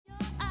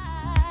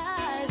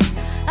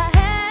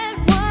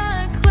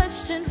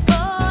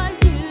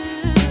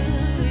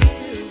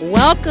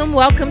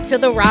Welcome to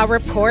the Raw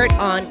Report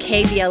on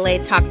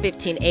KBLA Talk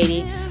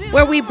 1580,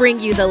 where we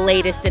bring you the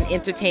latest in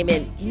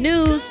entertainment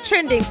news,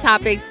 trending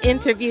topics,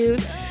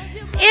 interviews.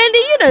 Andy,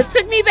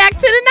 took me back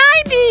to the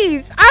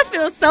 90s. I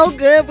feel so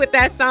good with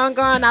that song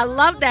on. I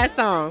love that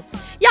song.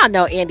 Y'all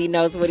know Andy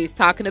knows what he's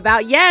talking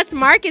about. Yes,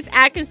 Marcus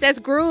Atkins says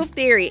Groove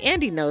Theory.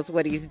 Andy knows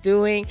what he's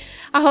doing.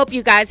 I hope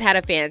you guys had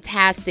a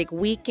fantastic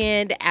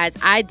weekend, as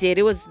I did.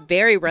 It was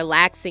very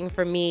relaxing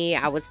for me.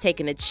 I was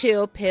taking a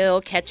chill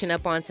pill, catching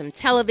up on some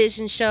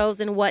television shows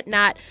and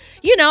whatnot.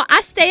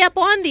 I stay up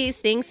on these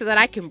things so that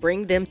I can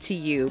bring them to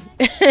you.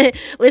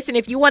 Listen,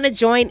 if you want to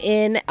join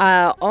in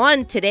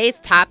on today's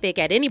topic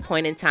at any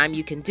point in time,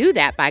 you can do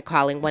that by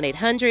calling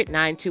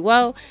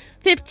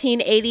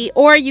 1-800-920-1580,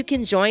 or you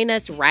can join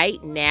us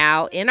right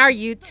now in our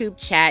YouTube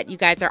chat. You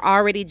guys are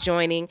already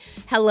joining.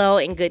 Hello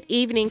and good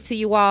evening to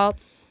you all.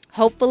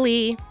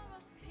 Hopefully,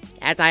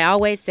 as I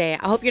always say,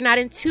 I hope you're not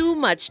in too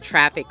much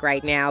traffic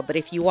right now, but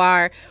if you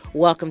are,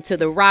 welcome to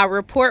the Raw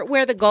Report,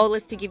 where the goal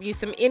is to give you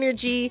some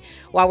energy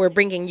while we're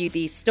bringing you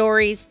these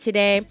stories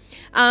today.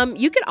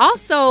 You can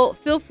also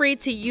feel free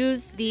to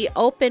use the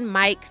open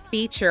mic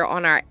feature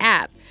on our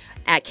app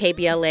at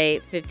KBLA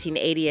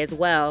 1580 as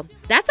well.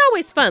 That's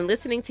always fun,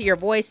 listening to your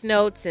voice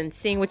notes and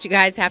seeing what you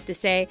guys have to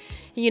say.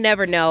 You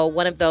never know,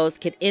 one of those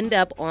could end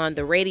up on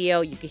the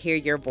radio. You could hear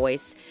your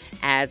voice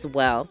as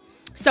well.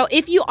 So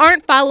if you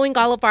aren't following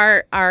all of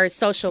our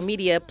social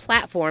media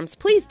platforms,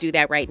 please do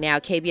that right now.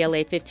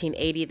 KBLA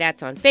 1580,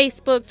 that's on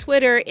Facebook,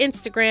 Twitter,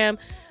 Instagram,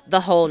 the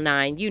whole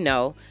nine. You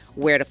know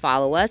where to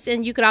follow us.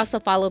 And you could also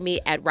follow me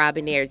at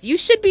Robin Ayers. You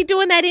should be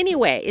doing that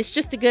anyway. It's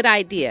just a good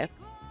idea.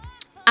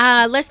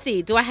 Let's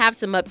see. Do I have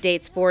some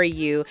updates for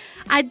you?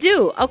 I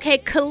do. Okay,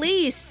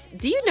 Khalees,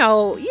 do you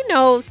know,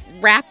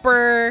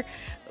 rapper?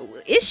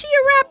 Is she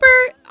a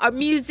rapper? A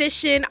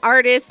musician,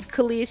 artist,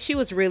 Khalees. She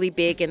was really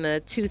big in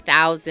the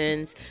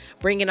 2000s,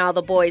 bringing all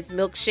the boys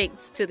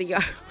milkshakes to the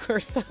yard or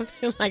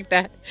something like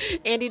that.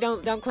 Andy,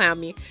 don't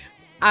clown me.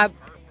 Her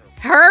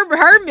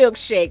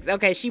milkshakes.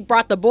 Okay, she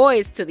brought the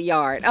boys to the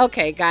yard.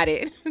 Okay, got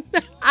it.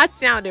 I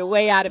sounded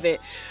way out of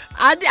it.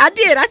 I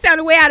did. I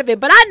sounded way out of it,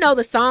 but I know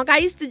the song. I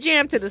used to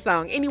jam to the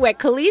song. Anyway,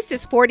 Khalees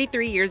is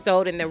 43 years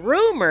old, and the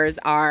rumors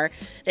are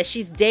that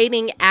she's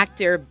dating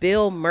actor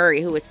Bill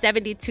Murray, who is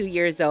 72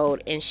 years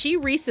old. And she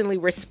recently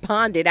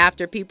responded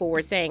after people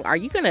were saying, "Are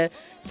you going to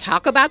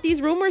talk about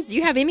these rumors? Do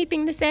you have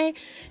anything to say?"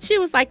 She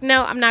was like,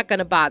 "No, I'm not going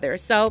to bother."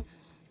 So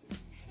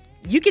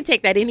you can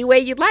take that any way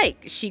you'd like.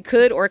 She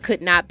could or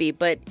could not be,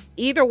 but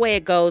either way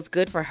it goes,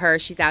 good for her.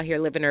 She's out here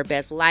living her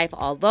best life,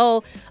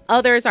 although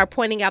others are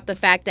pointing out the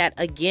fact that,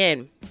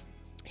 again,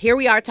 here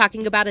we are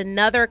talking about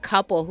another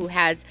couple who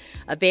has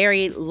a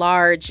very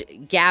large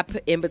gap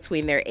in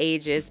between their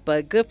ages,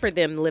 but good for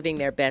them living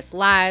their best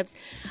lives.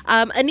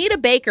 Anita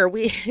Baker,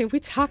 we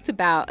talked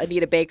about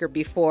Anita Baker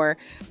before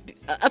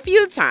a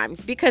few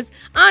times because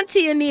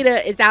Auntie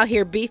Anita is out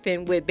here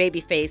beefing with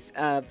Babyface,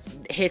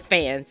 his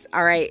fans.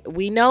 All right.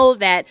 We know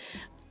that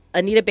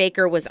Anita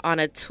Baker was on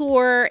a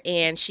tour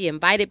and she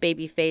invited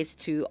Babyface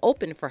to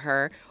open for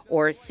her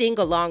or sing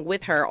along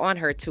with her on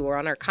her tour,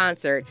 on her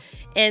concert.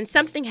 And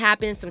something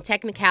happened, some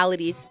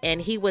technicalities, and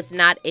he was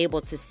not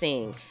able to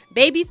sing.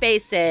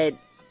 Babyface said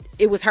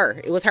it was her.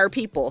 It was her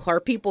people. Her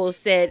people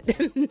said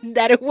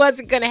that it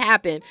wasn't going to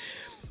happen.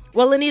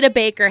 Well, Anita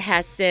Baker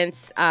has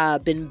since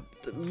been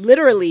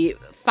literally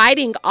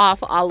fighting off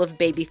all of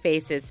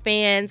Babyface's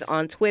fans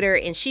on Twitter,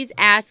 and she's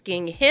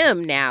asking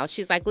him now.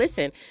 She's like,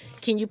 "Listen,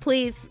 can you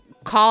please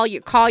call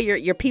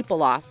your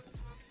people off?"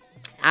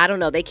 I don't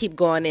know. They keep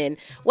going in.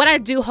 What I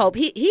do hope,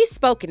 he's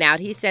spoken out.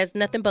 He says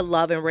nothing but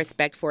love and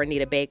respect for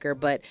Anita Baker,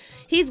 but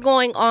he's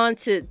going on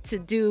to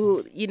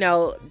do,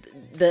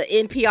 the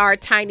NPR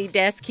Tiny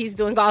Desk. He's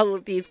doing all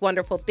of these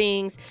wonderful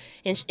things.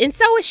 And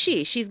so is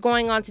she. She's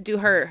going on to do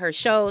her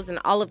shows and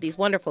all of these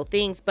wonderful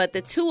things. But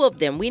the two of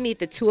them, we need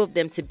the two of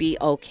them to be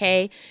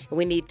okay. And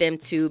we need them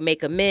to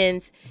make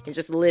amends and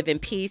just live in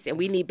peace. And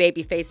we need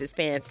Babyface's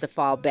fans to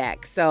fall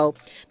back. So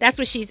that's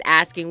what she's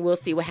asking. We'll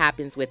see what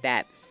happens with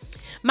that.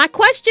 My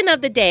question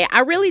of the day, I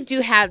really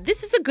do have,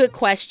 this is a good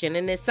question,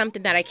 and it's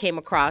something that I came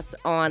across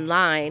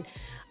online.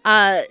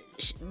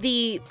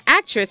 The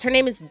actress, her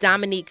name is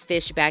Dominique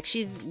Fishback.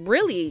 She's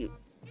really,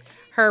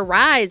 her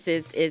rise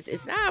is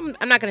I'm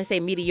not going to say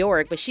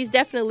meteoric, but she's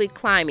definitely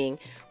climbing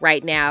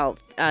right now.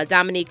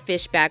 Dominique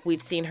Fishback,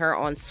 we've seen her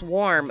on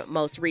Swarm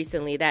most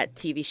recently, that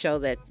TV show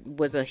that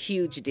was a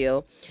huge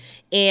deal.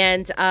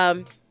 And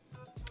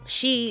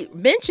she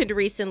mentioned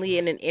recently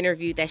in an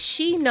interview that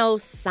she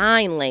knows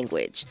sign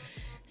language.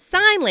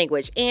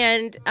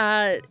 And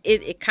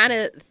it kind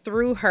of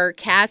threw her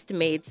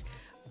castmates,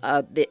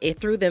 it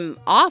threw them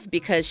off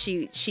because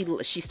she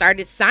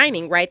started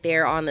signing right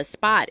there on the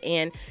spot.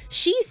 And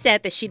she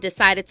said that she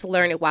decided to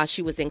learn it while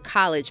she was in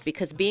college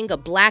because being a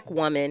Black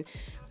woman,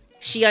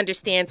 she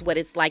understands what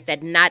it's like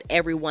that not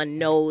everyone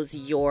knows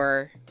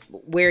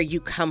where you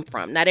come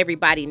from. Not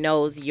everybody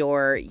knows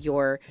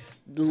your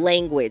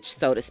language,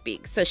 so to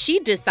speak. So she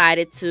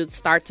decided to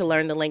start to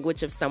learn the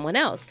language of someone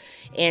else.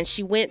 And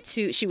she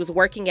was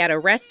working at a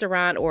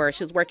restaurant, or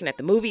she was working at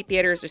the movie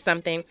theaters or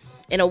something.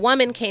 And a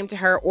woman came to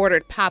her,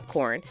 ordered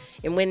popcorn.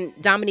 And when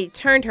Dominique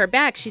turned her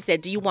back, she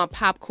said, "Do you want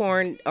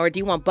popcorn or do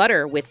you want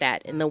butter with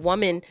that?" And the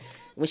woman,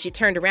 when she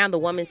turned around, the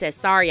woman said,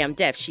 "Sorry, I'm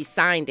deaf." She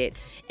signed it.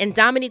 And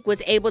Dominique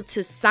was able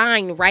to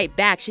sign right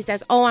back. She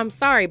says, "Oh, I'm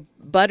sorry,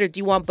 butter. Do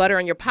you want butter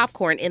on your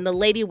popcorn?" And the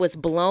lady was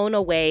blown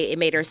away. It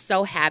made her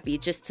so happy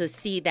just to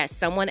see that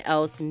someone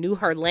else knew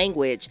her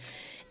language.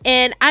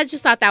 And I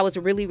just thought that was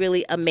really,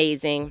 really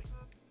amazing.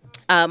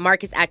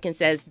 Marcus Atkins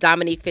says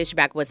Dominique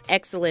Fishback was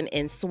excellent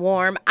in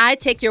Swarm. I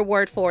take your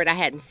word for it. I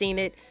hadn't seen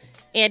it.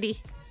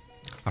 Andy?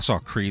 I saw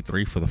Creed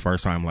 3 for the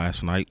first time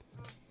last night.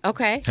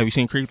 Okay. Have you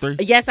seen Creed 3?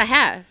 Yes, I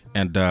have.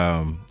 And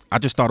I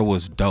just thought it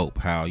was dope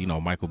how,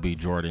 Michael B.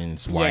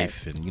 Jordan's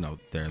wife and,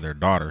 their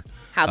daughter.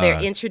 How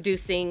they're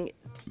introducing.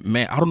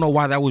 Man, I don't know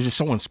why that was just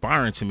so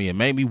inspiring to me. It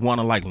made me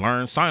want to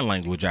learn sign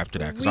language after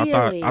that, because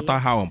Really? I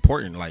thought how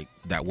important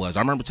that was. I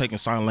remember taking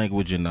sign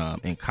language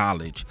in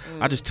college.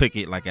 I just took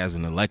it as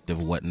an elective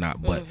or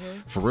whatnot. But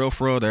for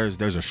real,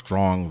 there's a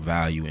strong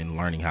value in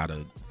learning how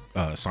to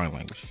sign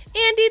language.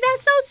 Andy,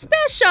 that's so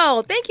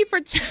special. Thank you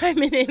for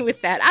chiming in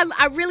with that.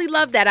 I really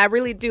love that. I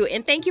really do.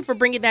 And thank you for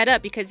bringing that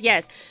up, because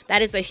yes,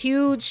 that is a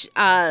huge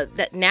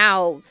that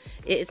now.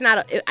 It's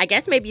not, I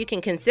guess maybe you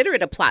can consider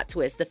it a plot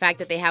twist. The fact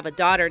that they have a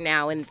daughter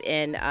now, and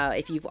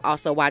if you've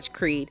also watched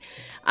Creed,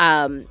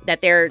 that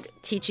they're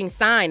teaching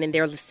sign and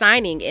they're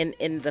signing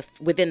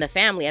within the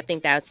family. I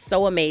think that's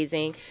so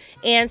amazing.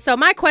 And so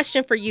my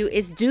question for you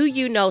is, do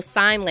you know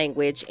sign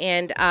language?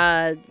 And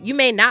you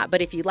may not,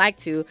 but if you'd like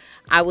to,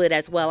 I would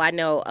as well. I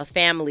know a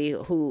family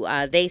who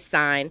they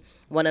sign.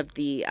 One of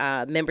the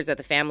members of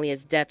the family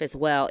is deaf as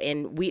well.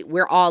 And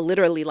we're all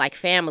literally like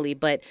family,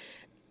 but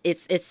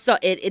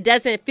it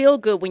doesn't feel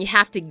good when you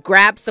have to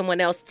grab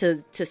someone else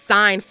to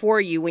sign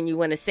for you when you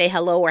want to say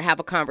hello or have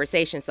a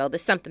conversation. So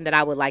that's something that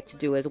I would like to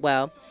do as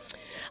well.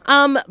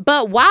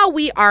 But while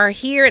we are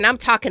here, and I'm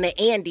talking to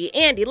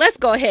Andy, let's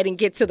go ahead and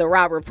get to the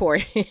Raw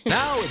Report.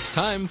 Now it's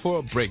time for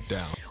a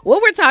breakdown.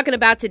 What we're talking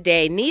about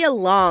today, Nia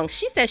Long,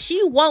 she says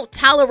she won't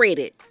tolerate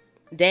it.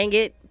 Dang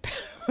it.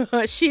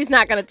 She's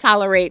not going to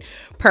tolerate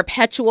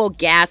perpetual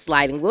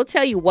gaslighting. We'll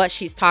tell you what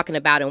she's talking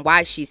about and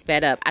why she's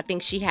fed up. I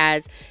think she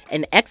has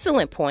an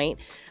excellent point.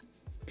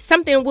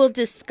 Something we'll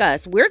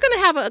discuss. We're going to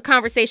have a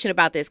conversation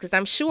about this, because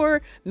I'm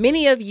sure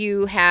many of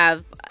you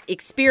have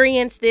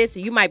experienced this.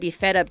 You might be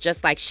fed up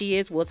just like she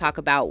is. We'll talk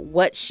about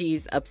what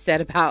she's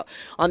upset about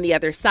on the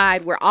other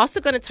side. We're also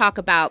going to talk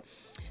about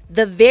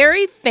the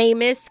very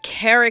famous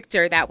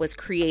character that was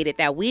created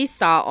that we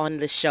saw on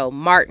the show,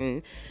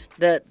 Martin.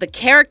 The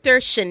character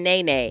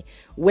Shanae.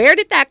 Where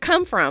did that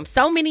come from?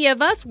 So many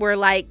of us were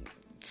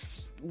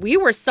we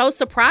were so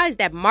surprised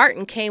that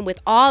Martin came with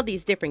all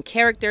these different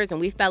characters,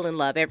 and we fell in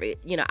love.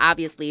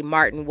 Obviously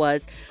Martin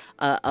was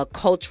a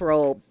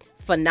cultural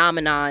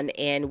phenomenon,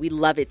 and we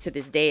love it to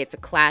this day. It's a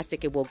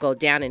classic. It will go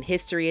down in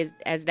history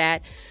as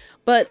that.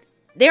 But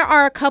there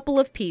are a couple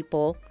of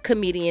people,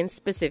 comedians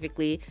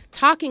specifically,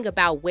 talking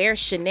about where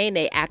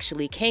Shanae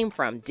actually came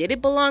from. Did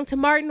it belong to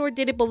Martin, or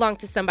did it belong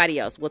to somebody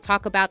else? We'll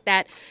talk about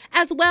that,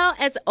 as well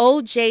as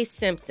OJ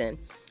Simpson.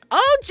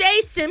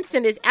 OJ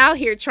Simpson is out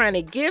here trying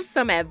to give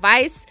some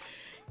advice,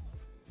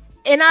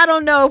 and I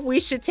don't know if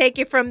we should take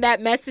it from that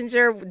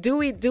messenger. Do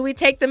we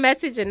take the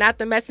message and not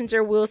the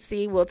messenger? We'll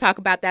see. We'll talk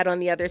about that on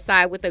the other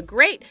side with a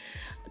great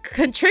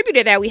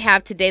contributor that we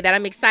have today that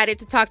I'm excited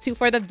to talk to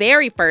for the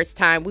very first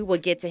time. We will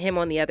get to him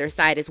on the other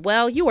side as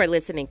well. You are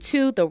listening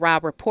to The Raw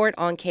Report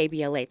on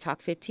KBLA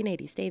Talk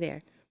 1580. Stay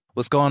there.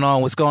 What's going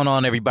on? What's going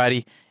on,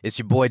 everybody? It's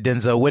your boy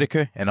Denzel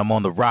Whitaker, and I'm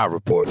on The Raw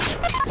Report.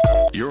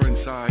 You're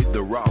inside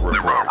The Raw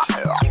Report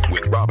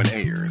with Robin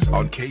Ayers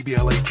on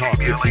KBLA Talk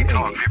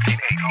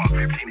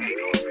 1580.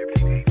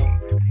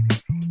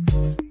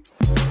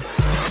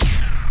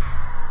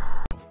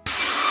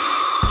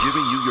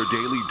 Giving you your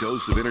daily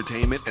dose of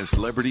entertainment and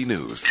celebrity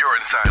news. You're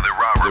inside The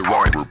Raw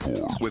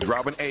Report with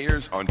Robin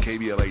Ayers on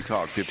KBLA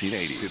Talk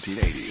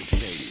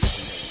 1580.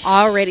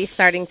 Already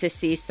starting to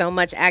see so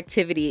much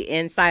activity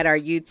inside our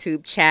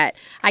YouTube chat.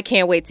 I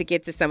can't wait to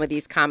get to some of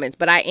these comments,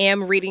 but I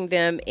am reading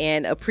them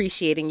and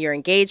appreciating your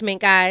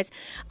engagement, guys.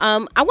 I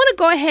want to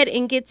go ahead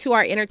and get to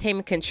our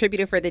entertainment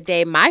contributor for the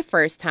day. My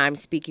first time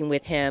speaking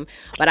with him,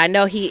 but I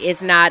know he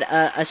is not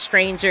a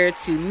stranger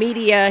to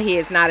media. He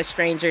is not a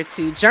stranger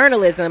to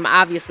journalism,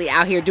 obviously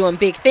out here doing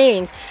big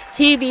things.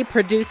 TV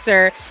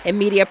producer and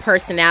media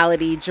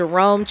personality,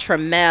 Jerome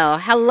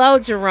Trammel. Hello,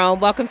 Jerome.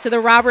 Welcome to the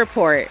Raw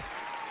Report.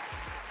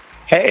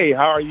 Hey,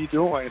 how are you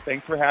doing?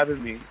 Thanks for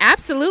having me.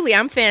 Absolutely,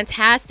 I'm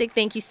fantastic.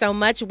 Thank you so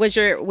much. Was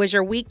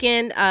your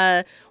weekend?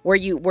 Were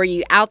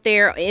you out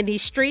there in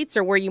these streets,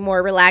 or were you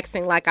more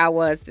relaxing like I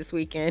was this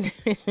weekend?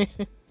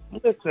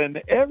 Listen,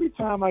 every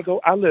time I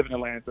go, I live in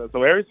Atlanta,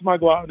 so every time I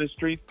go out in the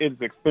streets,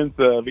 it's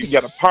expensive. You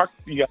got to park,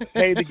 you got to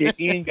pay to get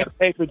in, you got to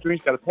pay for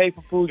drinks, you got to pay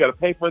for food, you got to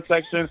pay for a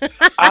section.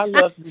 I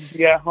love to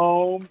be at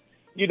home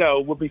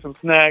Would be some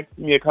snacks,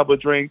 me a couple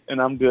of drinks,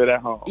 and I'm good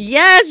at home.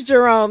 Yes,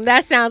 Jerome,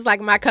 that sounds like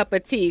my cup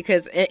of tea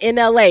because in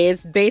LA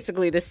it's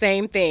basically the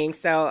same thing.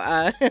 So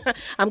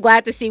I'm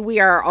glad to see we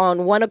are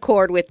on one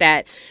accord with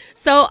that.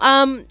 So,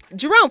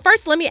 Jerome,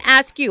 first, let me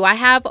ask you, I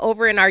have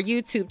over in our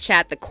YouTube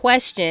chat the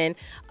question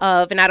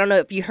of, and I don't know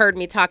if you heard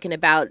me talking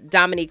about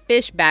Dominique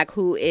Fishback,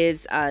 who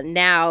is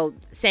now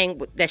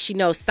saying that she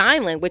knows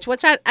sign language,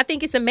 which I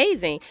think is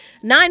amazing.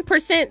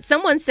 9%,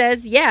 someone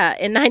says yeah,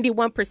 and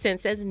 91%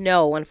 says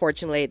no,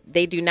 unfortunately.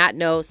 They do not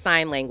know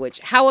sign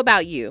language. How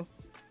about you?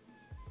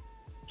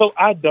 So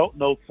I don't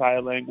know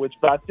sign language,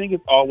 but I think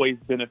it's always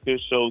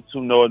beneficial to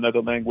know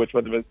another language,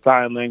 whether it's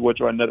sign language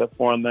or another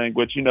foreign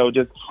language,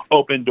 just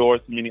open doors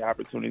to many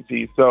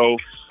opportunities. So,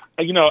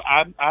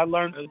 I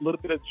learned a little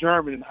bit of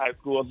German in high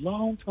school a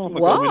long time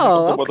ago.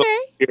 Whoa,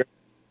 okay.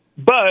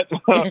 But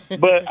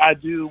I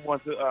do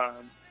want to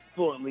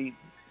fluently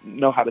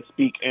know how to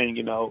speak and,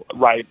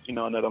 write,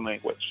 another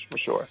language for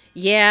sure.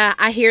 Yeah,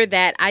 I hear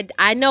that.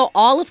 I know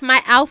all of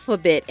my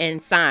alphabet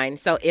and sign.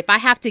 So if I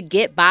have to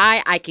get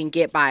by, I can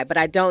get by. But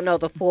I don't know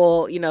the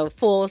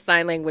full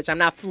sign language. I'm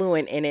not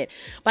fluent in it.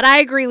 But I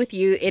agree with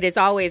you. It is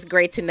always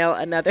great to know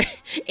another.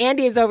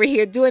 Andy is over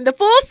here doing the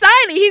full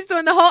signing. He's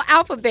doing the whole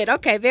alphabet.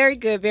 Okay, very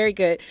good, very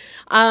good.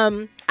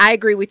 I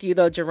agree with you,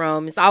 though,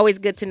 Jerome. It's always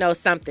good to know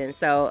something.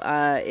 So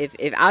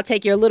if I'll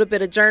take you a little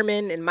bit of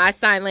German and my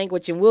sign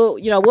language, and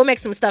we'll make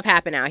some stuff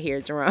happen out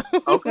here, Jerome.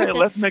 Okay,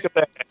 let's make it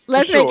happen.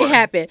 Let's make it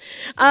happen.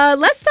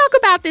 Let's talk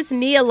about this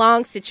Nia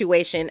Long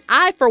situation.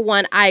 For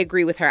one, I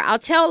agree with her. I'll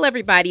tell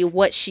everybody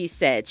what she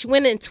said. She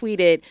went and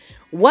tweeted,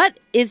 "What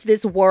is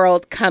this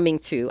world coming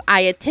to? I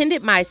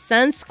attended my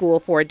son's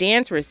school for a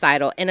dance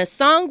recital, and a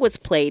song was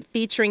played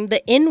featuring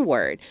the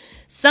N-word.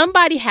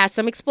 Somebody has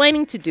some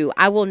explaining to do.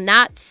 I will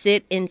not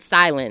sit in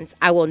silence.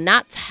 I will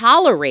not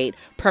tolerate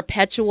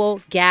perpetual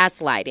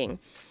gaslighting."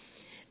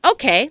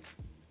 Okay.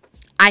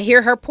 I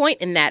hear her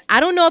point in that. I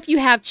don't know if you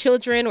have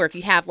children or if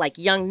you have like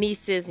young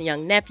nieces and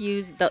young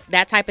nephews,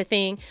 that type of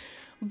thing.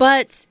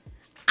 But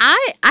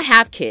I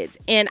have kids,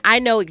 and I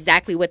know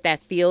exactly what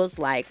that feels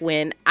like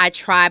when I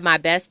try my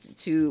best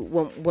to,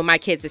 when my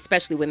kids,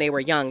 especially when they were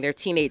young, they're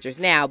teenagers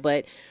now,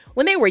 but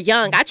when they were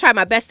young, I tried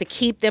my best to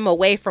keep them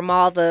away from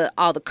all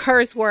the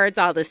curse words,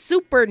 all the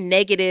super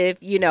negative,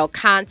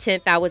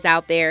 content that was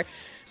out there.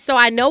 So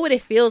I know what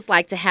it feels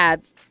like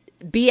to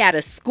be at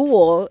a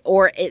school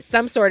or at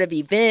some sort of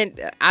event,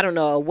 I don't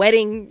know, a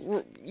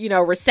wedding,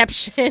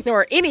 reception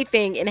or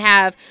anything, and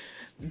have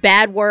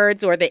bad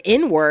words or the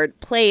N-word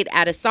played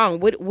at a song.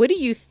 What do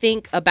you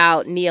think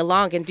about Nia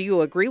Long, and do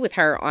you agree with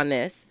her on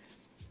this?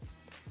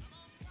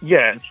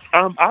 Yes.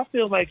 I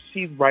feel like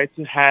she's right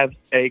to have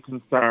a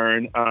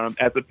concern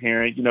as a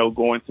parent,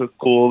 going to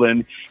school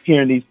and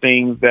hearing these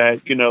things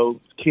that,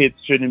 kids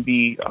shouldn't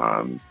be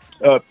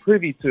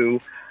privy to.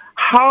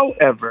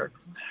 However,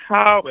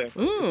 if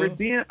we're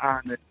being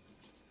honest,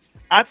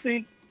 I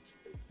think,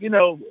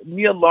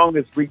 Nia Long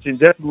is reaching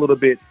just a little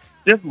bit.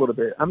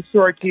 I'm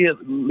sure a kid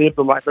lived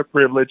a life of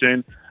privilege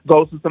and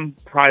goes to some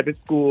private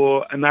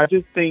school. And I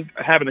just think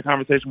having a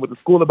conversation with the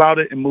school about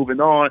it and moving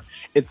on,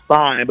 it's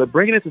fine. But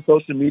bringing it to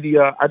social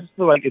media, I just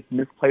feel like it's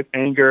misplaced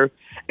anger.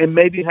 And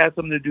maybe it has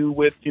something to do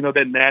with,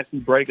 that nasty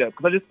breakup.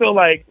 Because I just feel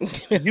like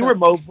you were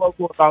more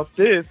vocal about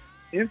this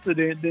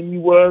incident than you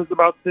was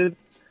about this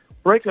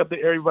breakup that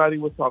everybody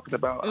was talking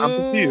about. I'm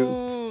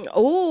confused.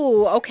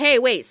 Oh, okay.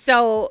 Wait.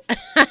 So,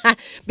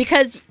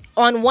 because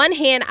on one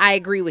hand, I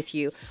agree with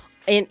you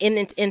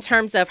in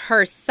terms of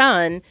her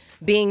son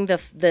being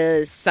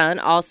the son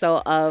also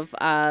of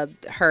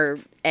her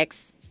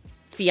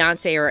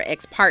ex-fiance or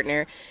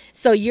ex-partner.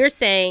 So you're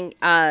saying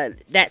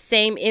that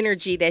same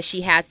energy that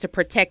she has to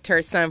protect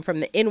her son from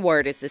the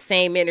N-word is the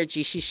same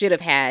energy she should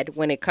have had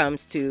when it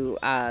comes to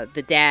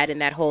the dad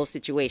and that whole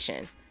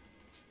situation.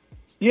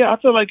 Yeah, I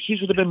feel like she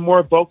should have been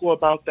more vocal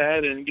about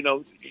that and,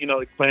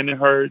 explaining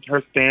her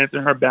stance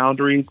and her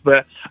boundaries.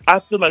 But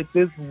I feel like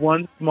this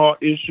one small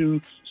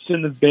issue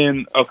shouldn't have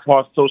been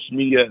across social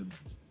media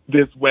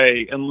this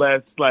way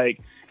unless,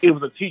 it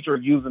was a teacher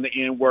using the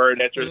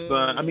N-word at your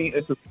son. I mean,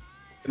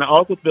 and I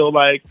also feel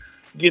like,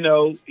 this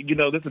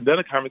has been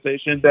a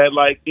conversation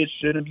that, it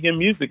shouldn't be in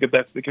music if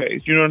that's the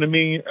case. You know what I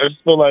mean? I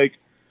just feel like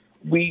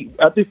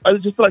I just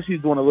feel like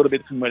she's doing a little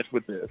bit too much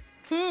with this.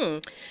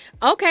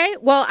 Okay.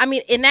 Well, I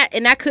mean, and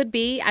that could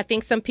be, I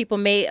think some people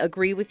may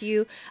agree with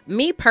you.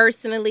 Me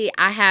personally,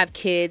 I have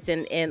kids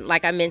and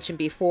like I mentioned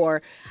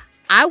before,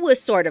 I would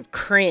sort of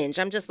cringe.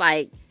 I'm just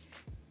like,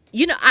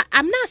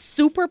 I'm not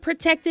super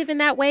protective in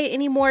that way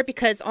anymore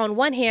because on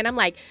one hand, I'm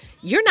like,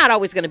 you're not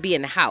always going to be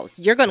in the house.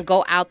 You're going to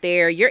go out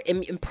there.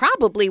 And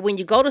probably when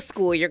you go to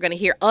school, you're going to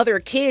hear other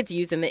kids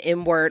using the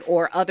N-word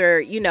or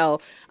other,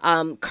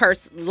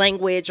 curse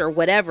language or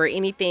whatever,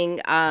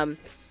 anything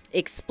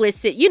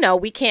explicit.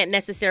 We can't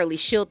necessarily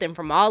shield them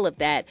from all of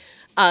that.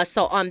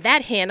 So on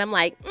that hand, I'm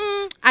like,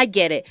 I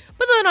get it.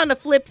 But then on the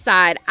flip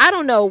side, I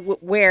don't know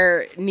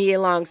where Nia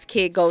Long's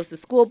kid goes to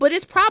school, but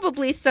it's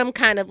probably some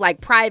kind of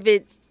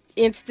private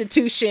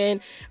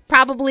institution.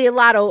 Probably a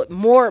lot of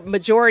more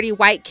majority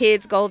white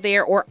kids go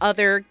there or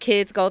other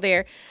kids go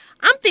there.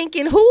 I'm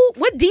thinking,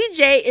 what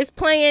DJ is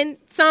playing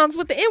songs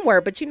with the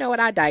N-word? But you know what?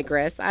 I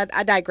digress.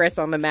 I digress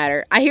on the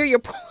matter. I hear your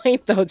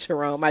point, though,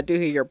 Jerome. I do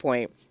hear your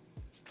point.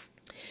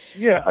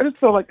 Yeah, I just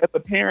feel like as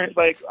a parent,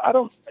 like I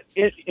don't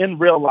in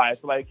real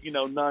life, like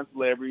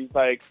non-celebrities,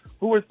 like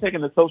who is taking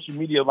the social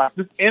media life?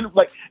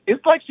 Like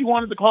it's like she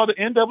wanted to call the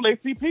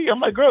NAACP. I'm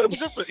like, girl, it was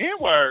just an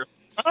N-word.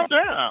 Calm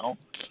down.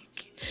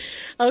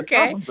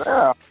 Okay. Calm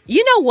down.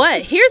 You know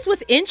what? Here's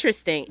what's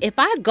interesting. If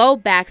I go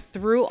back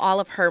through all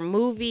of her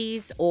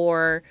movies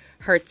or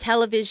her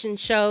television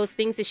shows,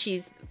 things that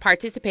she's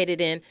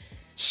participated in,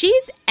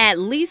 she's at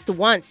least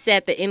once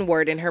said the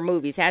N-word in her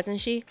movies,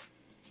 hasn't she?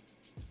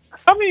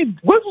 I mean,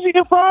 wasn't she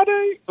in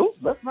Friday? Ooh,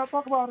 let's not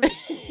talk about it.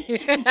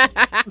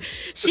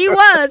 She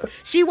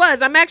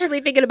was. I'm actually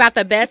thinking about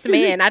The Best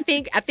Man. I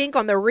think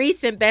on the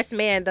recent Best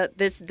Man,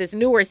 this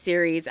newer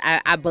series,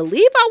 I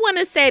believe I want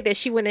to say that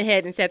she went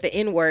ahead and said the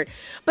N-word.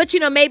 But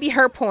maybe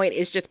her point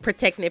is just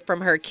protecting it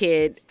from her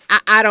kid.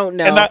 I don't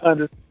know. And I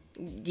understand.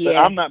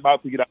 Yeah, I'm not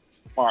about to get out.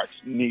 March,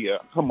 Nia,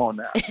 come on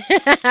now.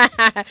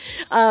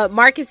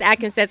 Marcus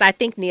Atkins says, I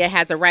think Nia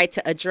has a right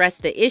to address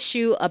the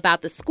issue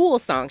about the school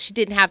song. She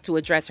didn't have to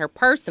address her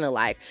personal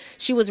life.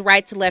 She was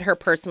right to let her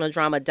personal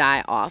drama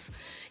die off.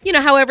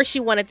 However she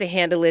wanted to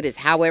handle it is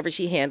however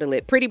she handled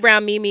it. Pretty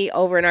Brown Mimi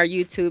over in our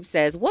YouTube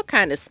says, what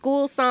kind of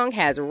school song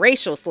has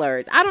racial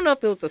slurs? I don't know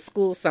if it was a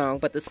school song,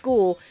 but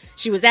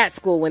she was at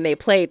school when they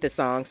played the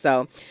song.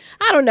 So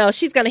I don't know.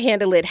 She's going to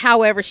handle it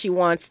however she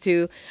wants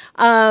to.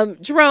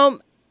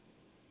 Jerome,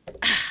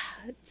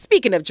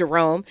 speaking of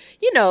Jerome,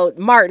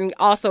 Martin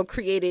also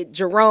created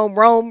Jerome,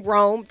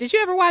 Rome. Did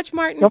you ever watch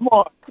Martin? Come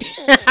on.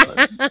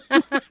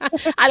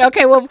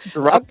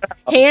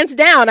 Hands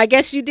down. I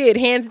guess you did.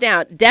 Hands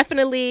down.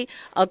 Definitely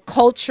a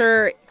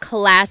culture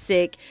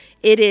classic.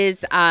 It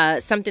is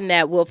something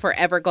that will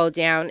forever go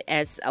down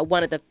as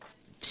one of the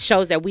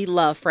shows that we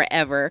love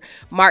forever.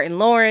 Martin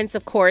Lawrence,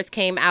 of course,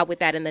 came out with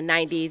that in the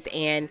 90s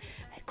and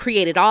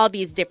created all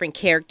these different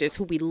characters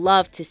who we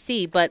love to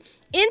see. But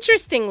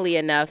interestingly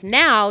enough,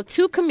 now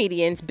two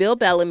comedians, Bill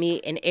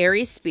Bellamy and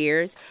Aries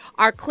Spears,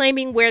 are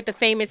claiming where the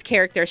famous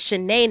character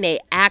Shanae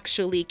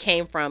actually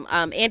came from.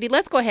 Andy,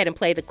 let's go ahead and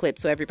play the clip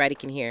so everybody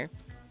can hear.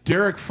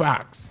 Derek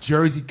Fox,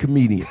 Jersey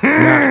comedian.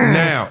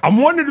 Now,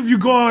 I'm wondering if you're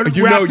going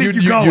where I think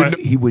you're going.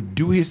 He would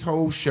do his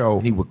whole show,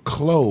 and he would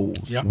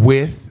close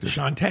with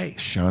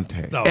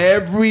Shantae. So.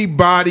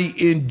 Everybody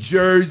in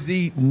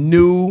Jersey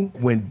knew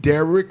when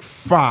Derek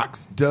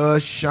Fox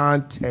does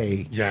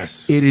Shantae,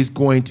 yes, it is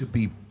going to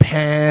be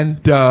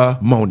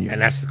pandemonium.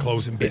 And that's the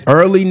closing bit.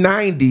 Early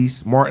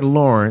 90s, Martin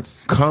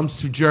Lawrence comes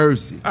to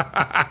Jersey.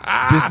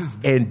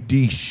 And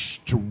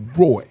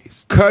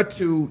destroys. Cut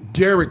to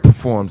Derek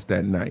performs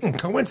that night.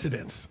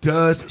 Coincidence.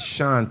 Does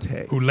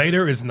Shantae. Who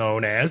later is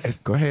known as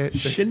go ahead.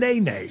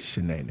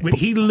 Shanae. But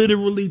he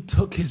literally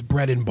took his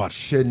bread and butter.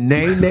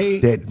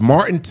 Shanae that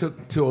Martin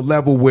took to a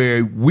level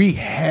where we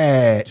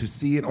had to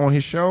see it on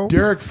his show.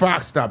 Derek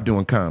Fox stopped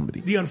doing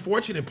comedy. The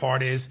unfortunate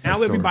part is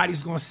now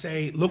everybody's going to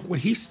say, look what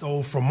he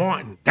stole from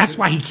Martin. That's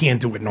why he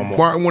can't do it no more.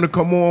 Martin want to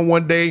come on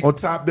one day on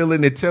Top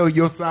Billing and tell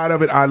your side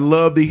of it. I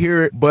love to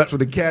hear it. But for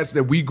the cats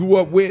that we grew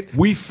up with,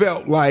 we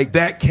felt like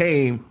that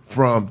came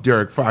from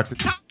Derek Fox.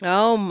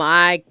 Oh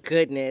my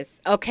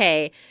goodness.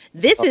 Okay.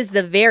 This is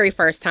the very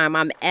first time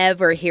I'm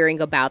ever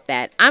hearing about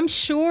that. I'm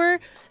sure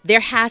there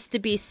has to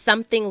be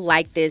something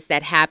like this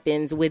that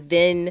happens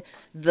within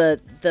the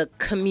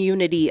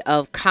community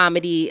of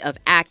comedy, of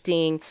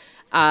acting,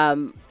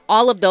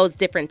 all of those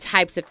different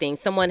types of things.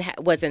 Someone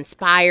was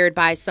inspired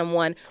by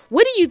someone.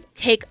 What do you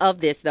take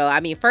of this, though? I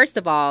mean, first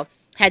of all,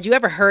 had you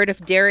ever heard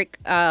of Derek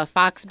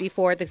Fox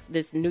before,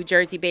 this New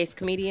Jersey-based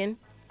comedian?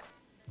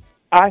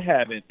 I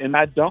haven't, and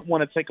I don't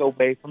want to take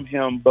away from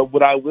him, but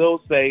what I will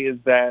say is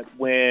that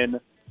when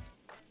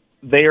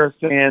they are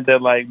saying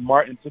that, like,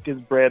 Martin took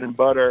his bread and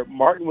butter,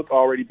 Martin was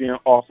already being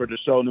offered a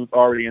show and it was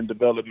already in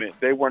development.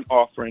 They weren't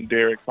offering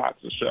Derek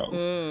Fox a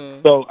show.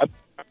 So I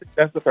think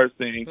that's the first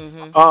thing.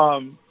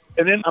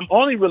 And then I'm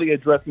only really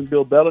addressing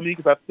Bill Bellamy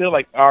because I feel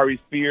like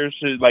Aries Spears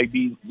should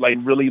be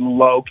really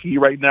low key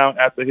right now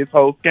after his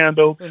whole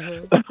scandal.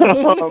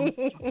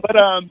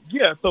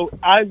 Yeah. So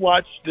I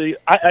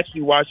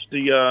actually watched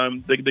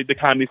the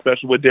comedy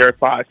special with Derek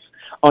Fox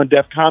on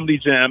Def Comedy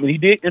Jam, and he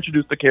did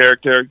introduce the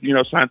character,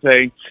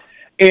 Shantae,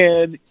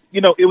 and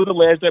it was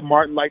alleged that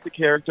Martin liked the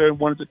character and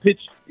wanted to pitch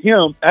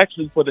him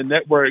actually for the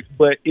network,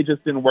 but it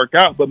just didn't work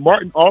out. But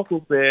Martin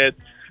also said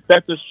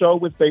that the show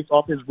was based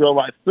off his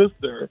real-life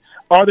sister.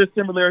 Are there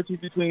similarities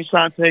between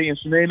Shantae and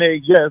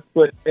Shanae? Yes,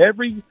 but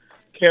every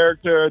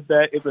character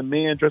that is a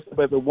man dressed up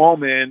as a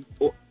woman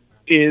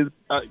is,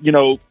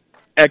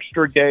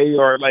 extra gay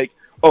or,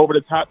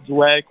 over-the-top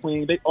drag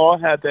queen. They all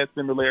have that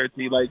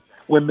similarity.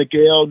 when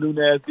Miguel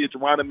Nunez did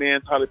Geronimo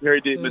Man, Tyler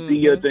Perry did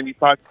Medea, Jamie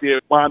Foxx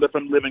did Wanda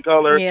from Living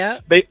Color.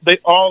 Yeah. They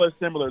all are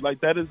similar. Like,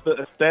 that is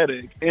the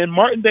aesthetic. And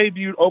Martin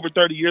debuted over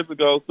 30 years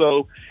ago,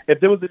 so if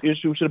there was an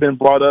issue, it should have been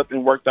brought up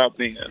and worked out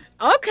then.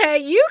 Okay,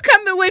 you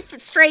coming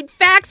with straight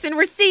facts and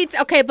receipts.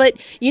 Okay, but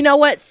you know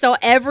what? So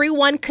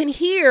everyone can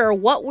hear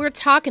what we're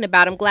talking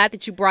about. I'm glad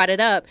that you brought it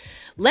up.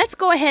 Let's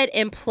go ahead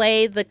and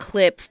play the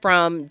clip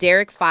from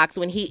Derek Fox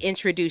when he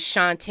introduced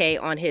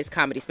Shantae on his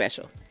comedy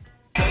special.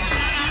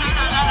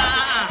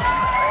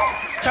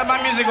 Cut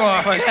my music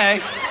off, okay?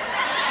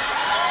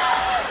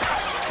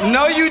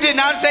 No, you did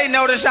not say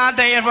no to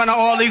Shantae in front of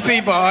all these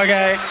people,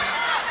 okay?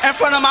 In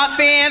front of my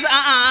fans,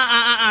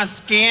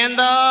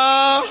 scandal.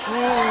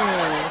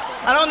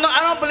 I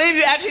don't believe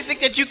you actually think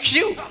that you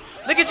cute.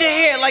 Look at your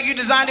hair like you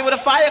designed it with a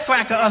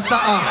firecracker or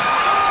something.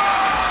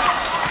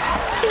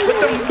 With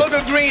them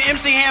booger green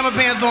MC Hammer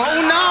pants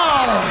on.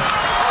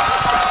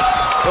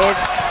 Oh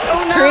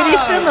no! It's pretty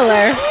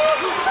similar.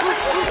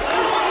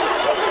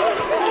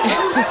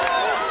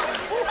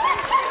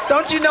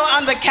 Don't you know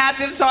I'm the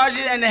captain,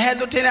 sergeant, and the head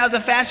lieutenant of the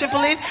fashion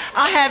police?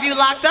 I'll have you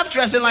locked up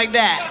dressing like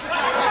that.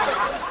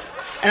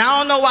 And I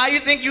don't know why you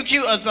think you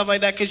cute or stuff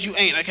like that, because you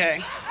ain't, okay?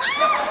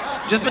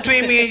 Just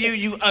between me and you,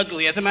 you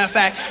ugly. As a matter of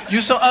fact,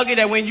 you so ugly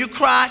that when you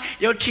cry,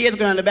 your tears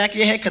go down the back of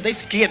your head because they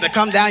scared to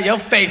come down your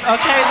face. Okay,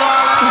 darling?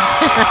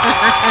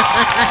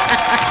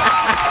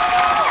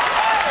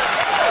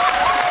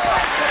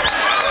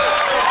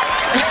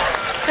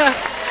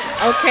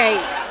 Okay.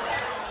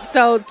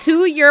 So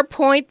to your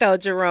point, though,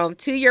 Jerome,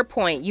 to your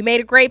point, you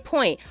made a great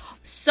point.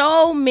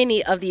 So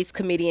many of these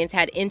comedians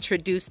had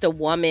introduced a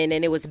woman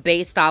and it was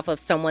based off of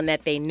someone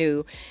that they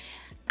knew.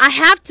 I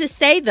have to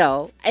say,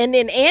 though, and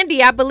then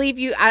Andy, I believe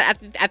you, I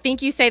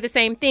think you say the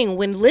same thing.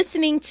 When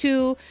listening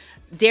to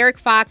Derek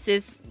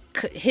Fox's,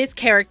 his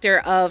character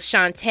of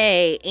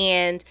Shantae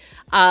and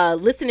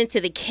listening to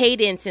the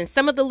cadence and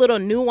some of the little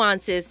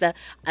nuances, the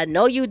I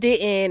know you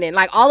didn't, and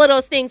like all of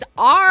those things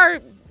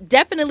are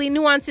definitely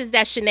nuances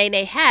that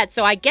Shanae had.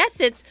 So I guess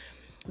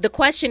the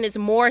question is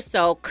more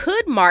so,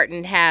 could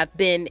Martin have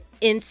been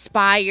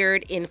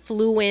inspired,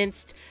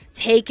 influenced,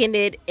 taken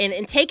it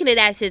and taken it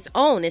as his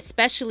own,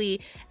 especially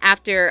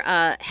after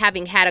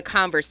having had a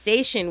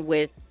conversation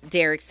with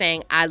Derek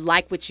saying, I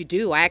like what you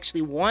do. I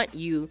actually want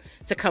you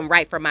to come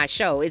write for my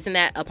show. Isn't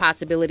that a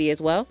possibility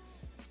as well?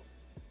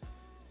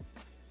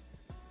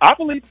 I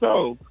believe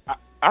so.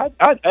 I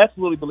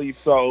absolutely believe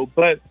so.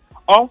 But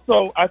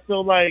also, I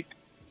feel like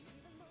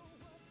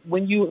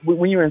when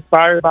you're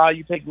inspired by,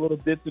 you take little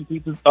bits and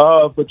pieces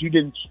of, but you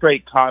didn't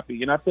straight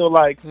copy. And I feel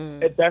like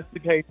if that's the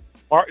case,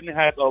 Martin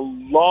has a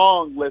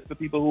long list of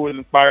people who were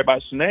inspired by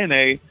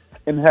Shanae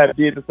and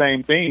did the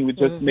same thing. We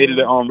just made it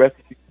their own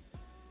recipe.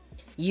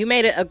 You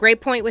made a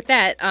great point with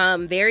that.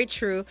 Very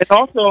true. And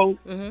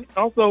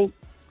also,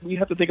 we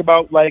have to think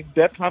about, like,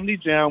 Def Comedy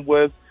Jam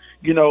was,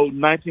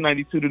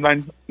 1992 to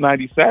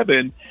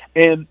 1997.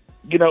 And,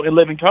 in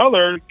Living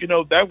Color,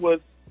 that was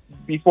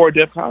before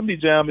Def Comedy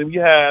Jam. And we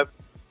have,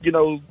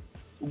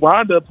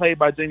 Wanda, played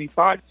by Jamie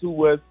Foxx, who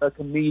was a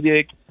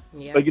comedic,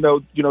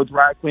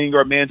 drag queen or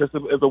a man just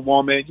as a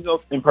woman,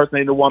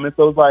 impersonating a woman.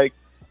 So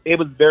it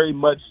was very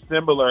much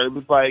similar. It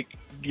was like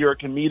you're a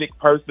comedic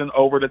person,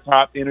 over the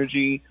top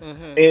energy.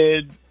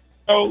 And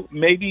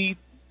maybe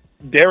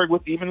Derek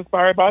was even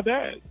inspired by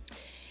that.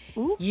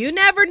 You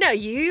never know.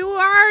 You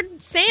are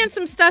saying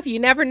some stuff. You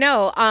never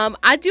know.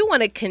 I do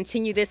want to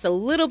continue this a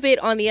little bit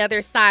on the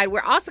other side.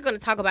 We're also going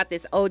to talk about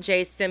this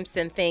OJ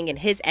Simpson thing and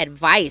his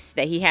advice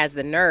that he has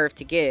the nerve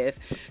to give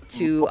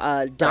to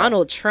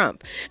Donald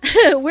Trump.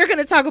 We're going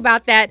to talk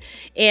about that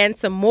and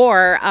some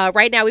more.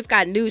 Right now, we've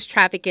got news,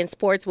 traffic, and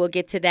sports. We'll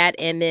get to that.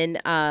 And then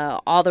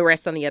all the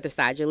rest on the other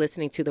side. You're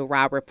listening to The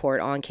Rob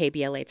Report on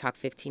KBLA Talk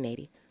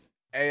 1580.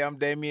 Hey, I'm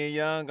Damian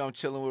Young. I'm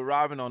chilling with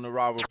Robin on The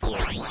Rob Report.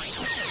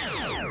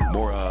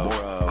 More of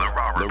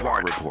The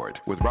Rob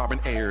Report with Robin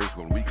Ayers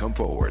when we come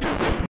forward.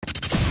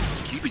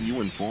 Keeping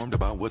you informed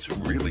about what's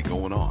really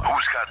going on.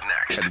 Who's got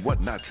next? And what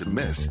not to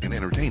miss in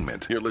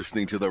entertainment. You're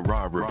listening to The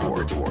Rob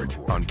Report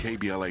on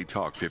KBLA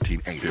Talk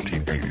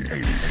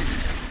 1580.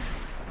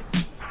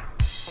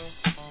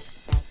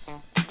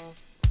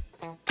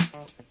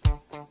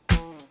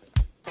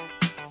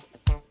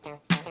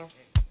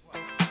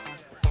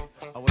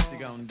 What you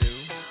gonna do?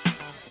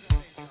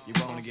 You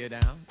wanna get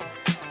down?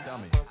 Tell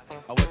me.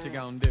 What you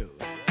gonna do?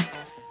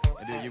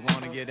 Do you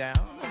wanna get down?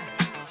 What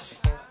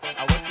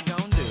you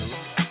gonna do?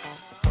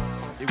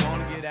 You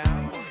wanna get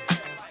out?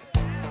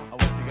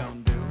 What you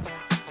gonna do?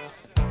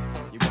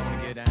 You wanna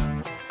get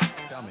down?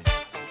 Tell me.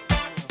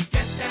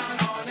 Get down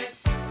on it.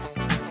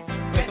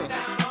 Get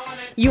down on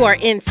it. You are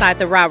inside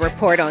The Raw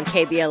Report on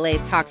KBLA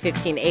Talk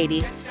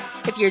 1580.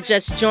 If you're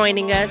just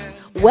joining us,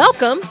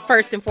 welcome,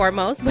 first and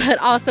foremost. But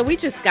also, we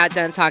just got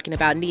done talking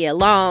about Nia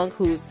Long,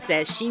 who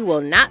says she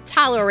will not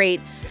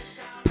tolerate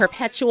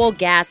perpetual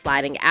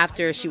gaslighting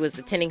after she was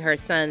attending her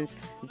son's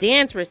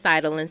dance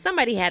recital. And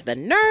somebody had the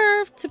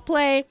nerve to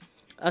play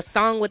a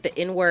song with the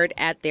N-word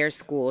at their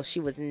school. She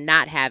was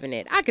not having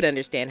it. I could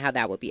understand how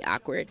that would be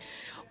awkward.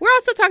 We're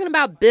also talking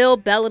about Bill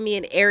Bellamy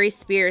and Aries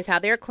Spears, how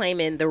they're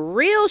claiming the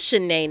real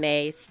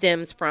Shanae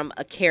stems from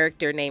a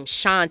character named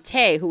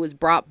Shantae, who was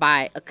brought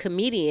by a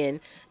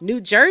comedian, New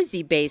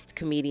Jersey-based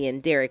comedian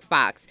Derek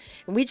Fox.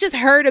 And we just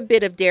heard a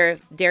bit of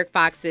Derek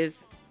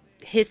Fox's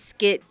his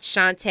skit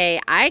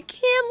Shantae. I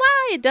can't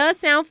lie, it does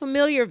sound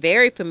familiar,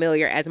 very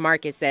familiar, as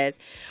Marcus says.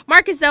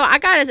 Marcus, though, I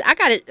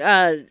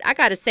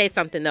gotta say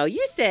something though.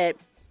 You said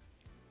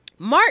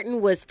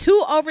Martin was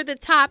too over the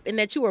top and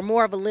that you were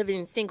more of a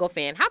living single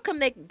fan. How come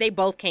they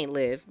both can't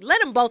live?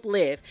 Let them both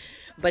live.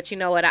 But you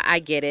know what? I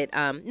get it.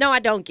 No, I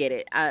don't get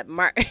it.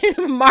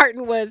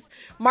 Martin was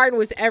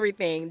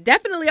everything.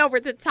 Definitely over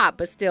the top,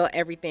 but still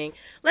everything.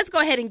 Let's go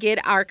ahead and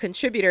get our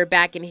contributor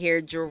back in here,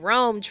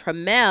 Jerome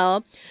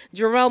Trammel.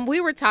 Jerome,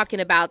 we were talking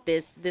about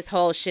this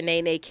whole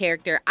Shanae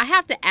character. I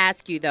have to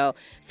ask you though.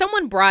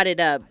 Someone brought it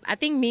up. I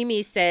think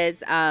Mimi says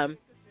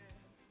that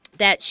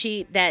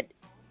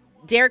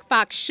Derek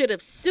Fox should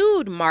have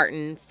sued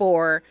Martin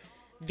for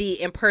the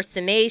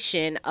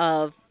impersonation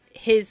of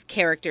his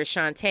character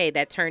Shantae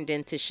that turned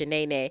into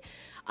Shanae.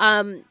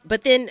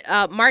 But then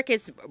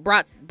Marcus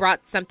brought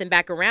something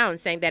back around,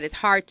 saying that it's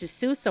hard to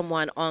sue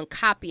someone on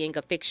copying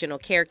a fictional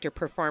character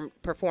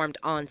performed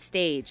on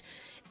stage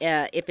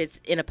if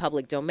it's in a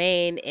public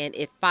domain, and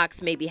if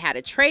Fox maybe had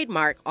a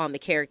trademark on the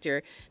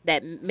character,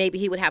 that maybe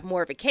he would have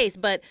more of a case.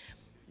 But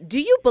do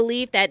you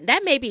believe that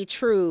may be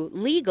true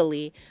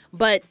legally,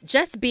 but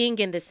just being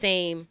in the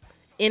same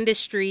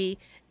industry,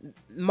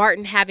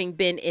 Martin having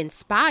been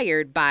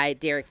inspired by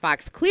Derek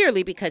Fox,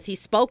 clearly because he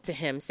spoke to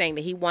him saying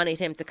that he wanted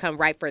him to come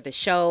write for the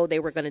show. They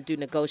were going to do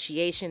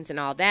negotiations and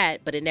all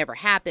that, but it never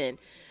happened.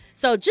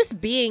 So just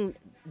being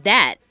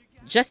that,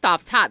 just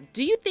off top,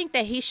 do you think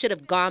that he should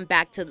have gone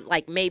back to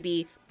like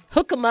maybe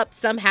hook him up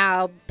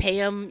somehow, pay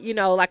him,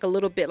 like a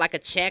little bit, like a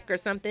check or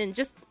something,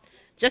 just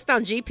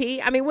on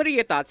GP? I mean, what are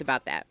your thoughts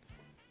about that?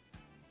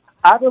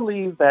 I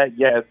believe that,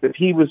 yes, if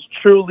he was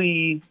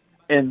truly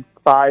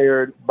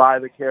inspired by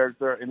the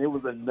character and it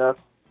was enough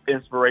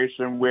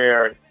inspiration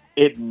where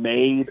it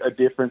made a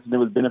difference and it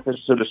was beneficial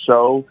to the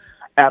show,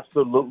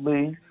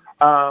 absolutely.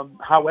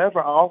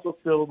 However, I also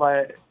feel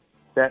like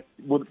that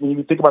when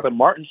you think about the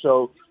Martin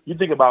show, you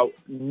think about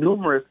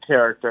numerous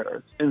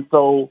characters. And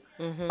so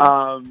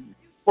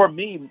for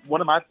me, one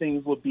of my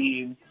things would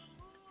be,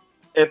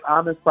 if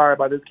I'm inspired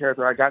by this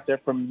character, I got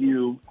that from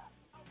you.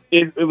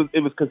 It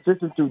was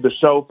consistent through the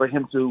show for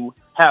him to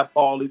have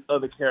all these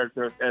other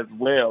characters as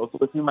well. So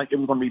it seemed like it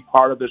was going to be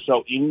part of the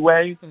show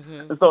anyway.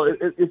 And so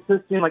it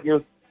just seemed like it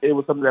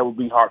was something that would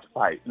be hard to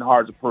fight and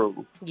hard to prove.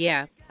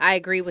 Yeah, I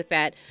agree with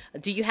that.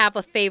 Do you have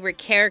a favorite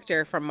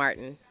character from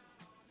Martin?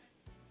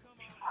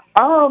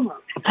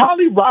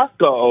 Probably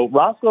Roscoe.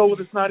 Roscoe with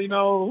the snotty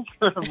nose.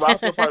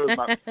 Roscoe probably was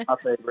my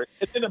favorite.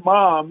 And then the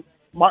mom.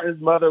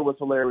 Martin's mother was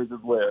hilarious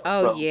as well.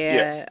 Oh, so,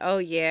 yeah. Oh,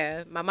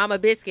 yeah. My mama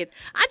biscuits.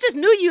 I just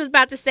knew you was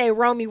about to say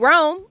Romy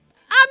Rome.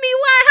 I mean,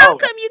 why? How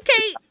come you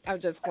can't? I'm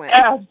just playing.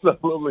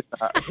 Absolutely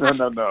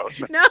not. No.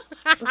 No?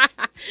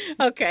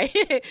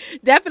 Okay.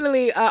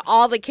 Definitely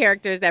all the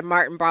characters that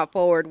Martin brought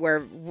forward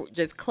were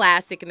just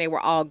classic, and they were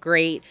all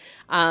great.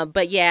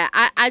 But yeah,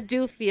 I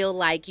do feel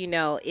like,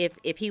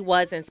 if he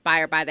was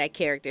inspired by that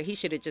character, he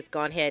should have just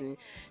gone ahead and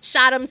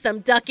shot him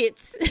some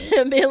ducats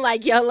and been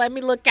like, yo, let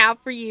me look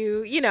out for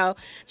you,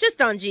 just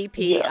on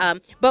GP. Yeah.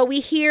 But we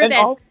hear and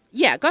that.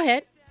 Yeah, go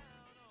ahead.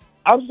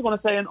 I was just going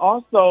to say, and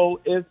also,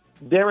 if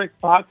Derek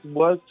Fox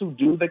was to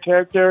do the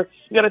character,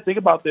 you got to think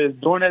about this.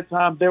 During that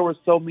time, there were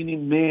so many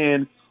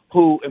men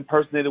who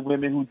impersonated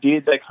women who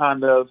did that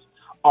kind of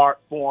art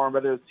form,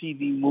 whether it's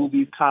TV,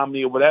 movies,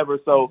 comedy, or whatever.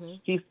 So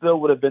he still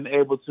would have been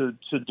able to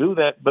do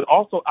that. But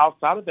also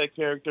outside of that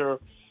character,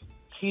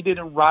 he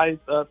didn't rise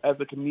up as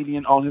a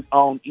comedian on his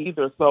own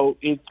either. So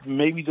it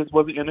maybe just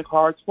wasn't in the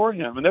cards for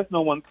him. And that's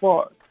no one's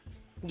fault.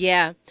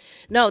 Yeah,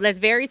 no, that's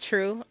very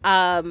true.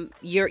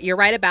 You're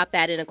right about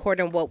that. And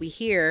according to what we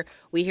hear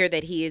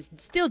that he is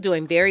still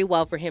doing very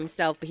well for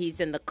himself, but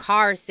he's in the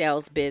car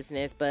sales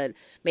business, but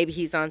maybe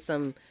he's on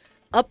some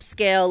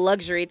upscale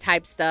luxury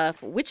type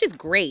stuff, which is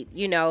great.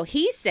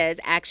 He says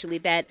actually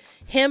that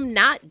him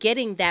not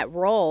getting that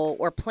role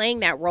or playing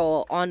that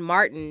role on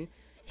Martin,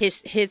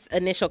 his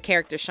initial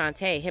character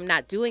Shantae, him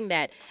not doing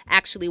that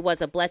actually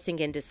was a blessing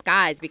in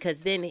disguise,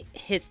 because then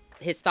his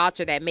thoughts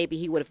are that maybe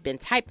he would have been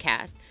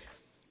typecast.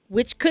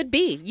 Which could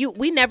be.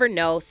 We never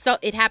know. So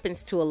it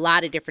happens to a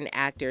lot of different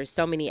actors,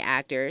 so many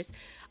actors.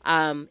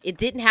 It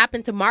didn't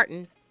happen to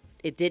Martin.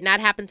 It did not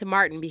happen to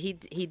Martin. But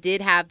he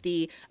did have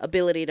the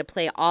ability to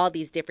play all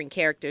these different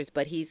characters,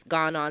 but he's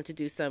gone on to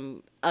do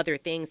some other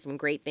things, some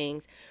great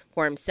things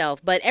for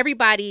himself. But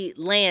everybody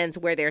lands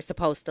where they're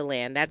supposed to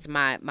land. That's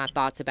my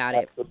thoughts about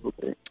it.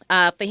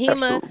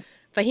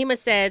 Fahima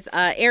says,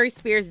 Aries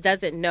Spears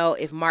doesn't know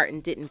if Martin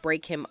didn't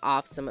break him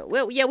off some.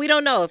 Well, yeah, we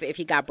don't know if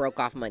he got broke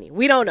off money.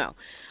 We don't know.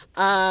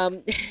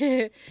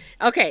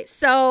 Okay,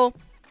 so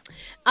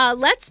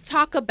let's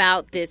talk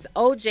about this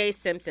OJ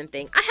Simpson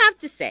thing. I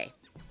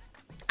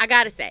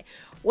gotta say,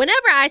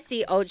 Whenever I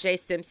see OJ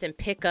Simpson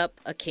pick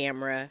up a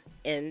camera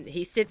and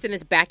he sits in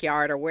his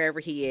backyard or wherever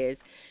he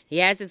is, he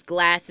has his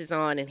glasses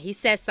on and he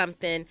says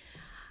something,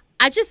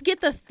 I just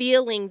get the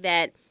feeling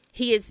that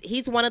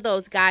he's one of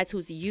those guys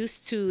who's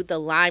used to the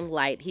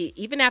limelight. He,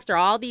 even after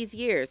all these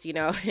years, you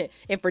know,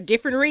 and for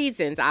different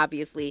reasons,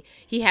 obviously,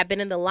 he had been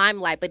in the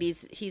limelight, but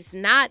he's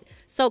not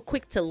so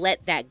quick to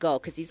let that go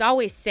because he's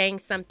always saying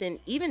something,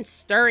 even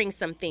stirring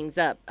some things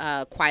up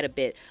quite a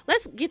bit.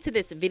 Let's get to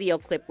this video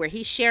clip where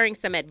he's sharing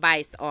some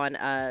advice on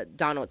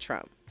Donald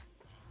Trump.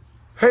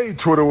 Hey,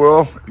 Twitter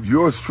world,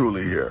 yours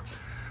truly here.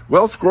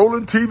 Well,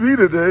 scrolling TV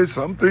today,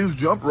 some things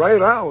jump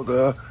right out.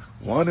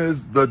 One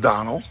is the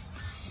Donald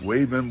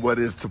waving what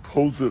is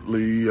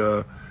supposedly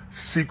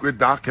secret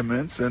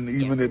documents and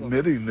even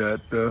admitting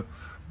that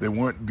they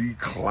weren't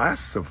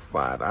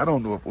declassified. I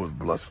don't know if it was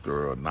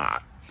bluster or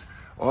not.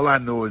 All I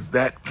know is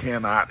that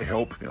cannot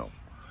help him.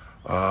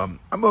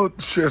 I'm going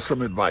to share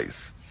some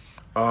advice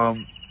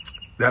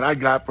that I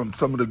got from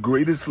some of the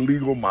greatest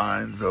legal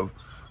minds of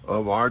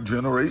our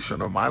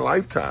generation, of my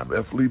lifetime.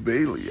 F. Lee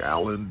Bailey,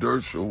 Alan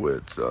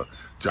Dershowitz,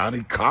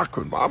 Johnny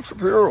Cochran, Bob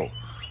Shapiro,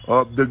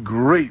 the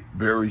great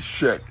Barry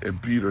Scheck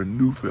and Peter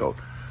Neufeld,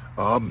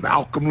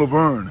 Malcolm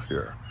Laverne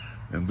here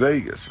in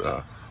Vegas.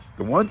 The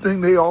one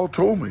thing they all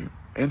told me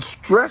and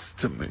stressed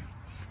to me,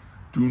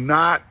 do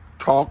not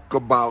talk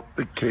about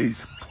the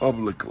case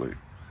publicly.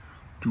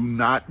 Do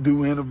not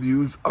do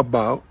interviews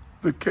about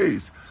the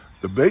case.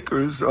 The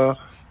Bakers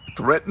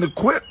threatened to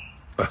quit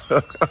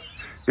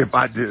if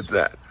I did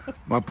that.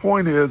 My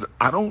point is,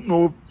 I don't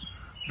know if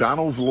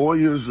Donald's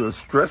lawyers are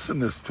stressing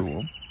this to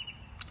him.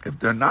 If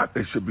they're not,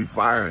 they should be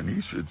fired and he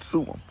should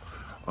sue them.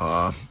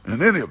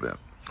 In any event,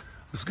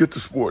 let's get to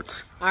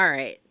sports. All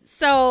right.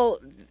 So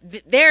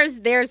there's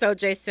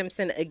OJ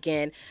Simpson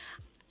again.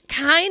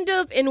 Kind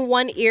of in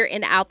one ear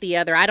and out the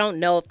other. I don't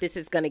know if this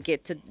is going to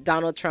get to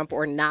Donald Trump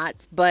or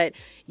not, but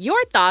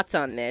your thoughts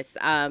on this.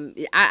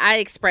 I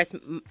express,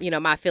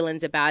 my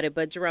feelings about it,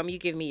 but Jerome, you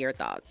give me your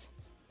thoughts.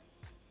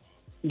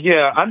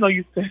 Yeah, I know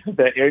you said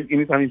that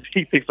anytime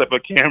he picks up a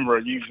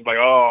camera, you're just like,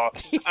 oh,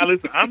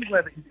 listen, I'm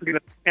glad that he's picking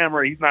up a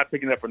camera. He's not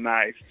picking up a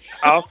knife.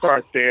 I'll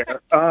start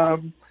there.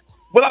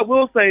 What I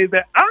will say is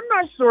that I'm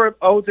not sure if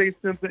O.J.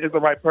 Simpson is the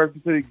right person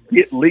to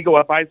get legal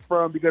advice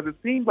from because it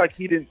seems like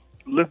he didn't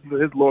listen to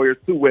his lawyers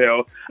too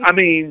well. I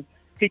mean,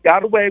 he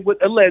got away with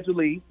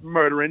allegedly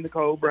murdering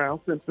Nicole Brown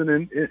Simpson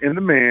and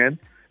the man,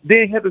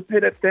 then had to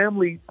pay that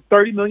family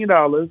 $30 million,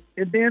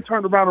 and then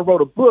turned around and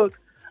wrote a book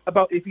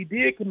about if he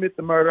did commit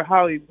the murder,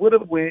 how he would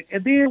have went,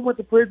 and then went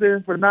to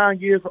prison for 9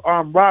 years for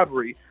armed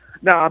robbery.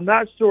 Now, I'm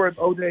not sure if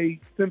O.J.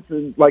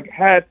 Simpson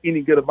has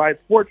any good advice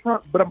for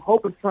Trump, but I'm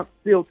hoping Trump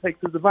still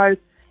takes his advice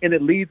and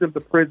it leads him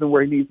to prison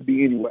where he needs to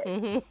be anyway.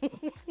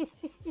 Mm-hmm.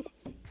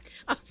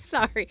 I'm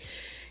sorry.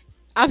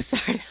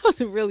 That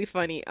was really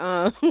funny.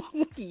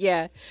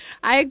 Yeah,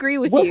 I agree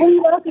with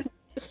you.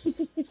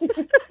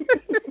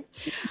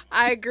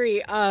 I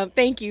agree.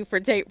 Thank you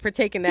for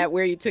taking that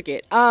where you took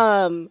it.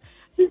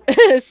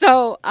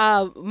 So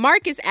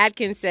Marcus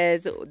Atkins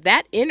says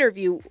that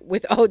interview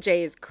with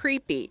OJ is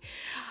creepy.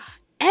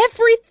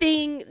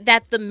 Everything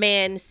that the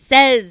man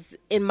says,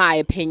 in my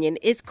opinion,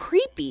 is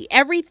creepy.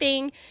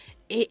 Everything,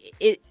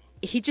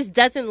 he just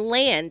doesn't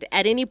land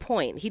at any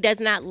point. He does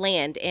not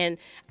land, and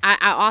I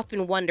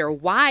often wonder,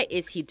 why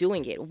is he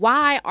doing it?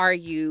 Why are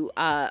you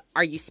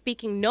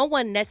speaking? No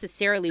one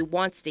necessarily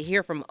wants to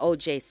hear from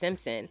OJ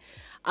Simpson.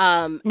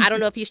 I don't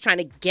know if he's trying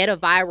to get a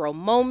viral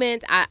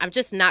moment. I'm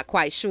just not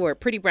quite sure.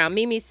 Pretty Brown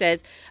Mimi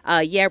says,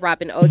 yeah,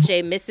 Robin,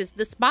 OJ misses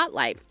the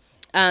spotlight.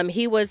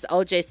 He was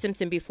OJ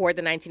Simpson before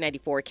the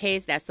 1994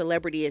 case. That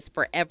celebrity is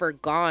forever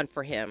gone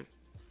for him.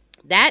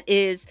 That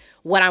is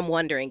what I'm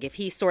wondering, if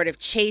he's sort of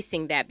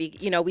chasing that.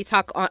 We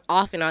talk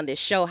often on this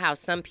show how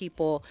some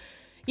people,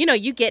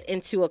 you get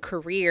into a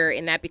career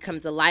and that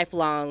becomes a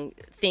lifelong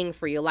thing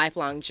for your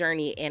lifelong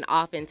journey. And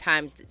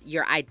oftentimes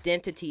your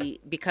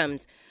identity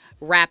becomes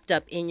wrapped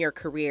up in your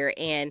career.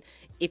 And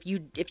if you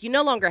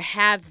no longer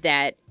have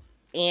that,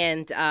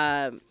 and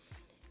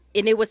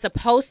it was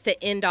supposed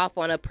to end off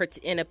on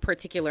in a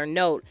particular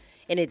note,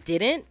 and it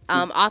didn't,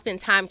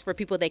 oftentimes for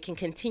people, they can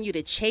continue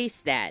to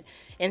chase that.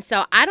 And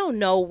so I don't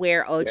know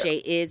where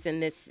OJ is in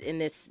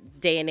this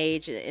day and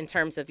age in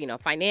terms of,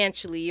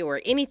 financially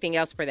or anything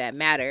else for that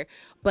matter.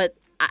 But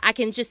I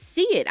can just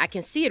see it. I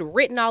can see it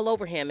written all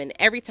over him. And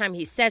every time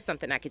he says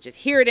something, I could just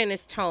hear it in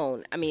his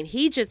tone. I mean,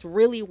 he just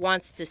really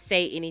wants to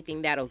say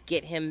anything that'll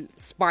get him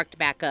sparked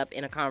back up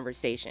in a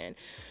conversation.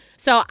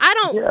 So I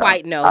don't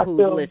quite know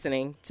who's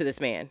listening to this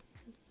man.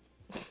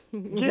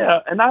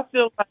 Yeah, and I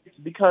feel like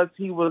because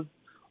he was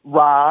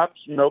robbed,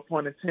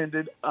 pun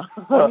intended,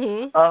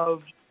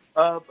 of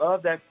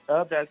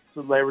that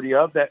celebrity,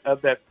 of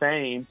that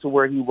fame to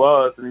where he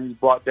was, and he's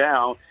brought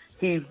down.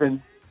 He's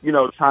been,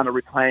 trying to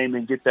reclaim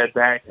and get that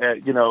back,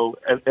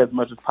 as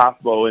much as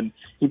possible, and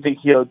he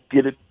thinks he'll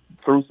get it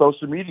through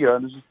social media.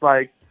 And it's just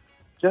like,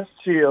 just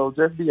chill,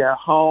 just be at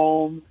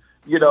home,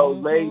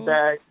 lay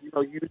back,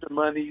 use your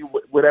money,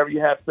 whatever you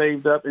have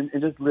saved up, and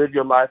just live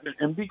your life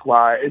and be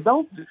quiet. And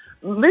don't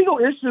legal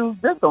issues.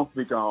 Just don't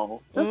speak on.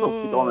 Just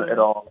don't speak on it at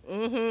all.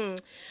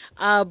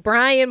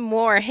 Brian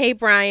Moore. Hey,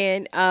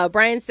 Brian.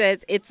 Brian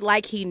says it's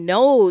like he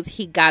knows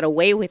he got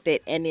away with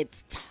it, and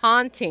it's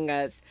taunting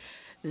us.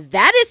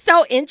 That is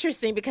so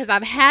interesting because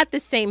I've had the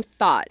same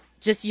thought.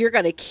 Just you're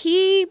going to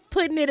keep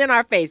putting it in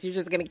our face. You're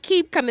just going to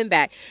keep coming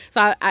back.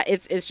 So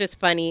it's just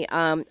funny.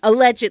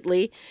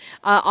 Allegedly.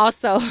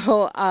 Also,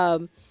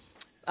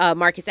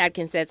 Marcus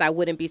Adkins says, I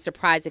wouldn't be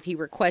surprised if he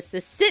requests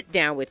to sit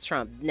down with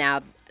Trump.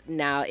 Now,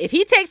 if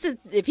he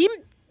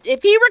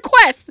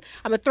requests,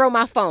 I'm going to throw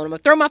my phone. I'm going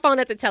to throw my phone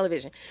at the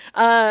television.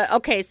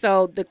 Okay,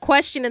 so the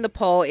question in the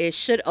poll is,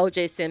 should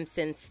OJ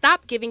Simpson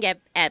stop giving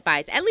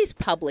advice, at least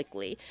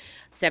publicly?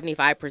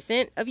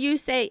 75% of you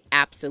say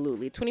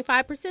absolutely.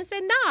 25% say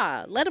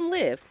nah, let him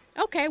live.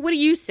 Okay, what do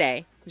you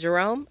say,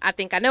 Jerome? I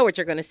think I know what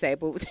you're going to say,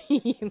 but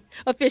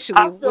officially,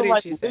 what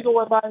did you say?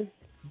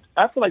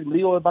 I feel like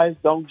legal advice,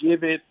 don't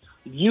give it.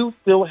 You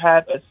still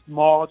have a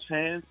small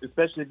chance,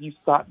 especially if you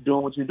stop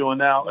doing what you're doing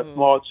now, a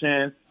small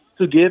chance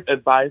to give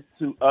advice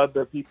to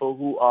other people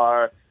who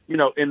are,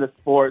 in the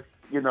sports,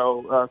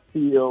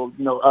 field,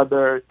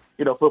 other,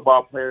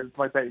 football players,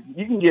 like that.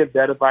 You can give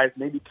that advice,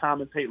 maybe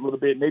commentate a little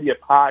bit, maybe a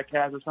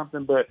podcast or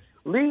something, but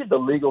leave the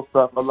legal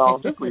stuff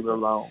alone. Just leave it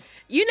alone.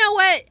 You know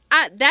what?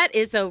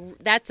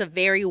 That's a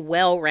very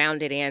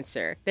well-rounded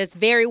answer. That's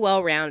very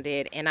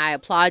well-rounded, and I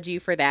applaud you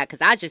for that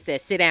because I just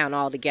said sit down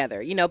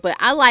altogether, But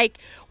I like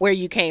where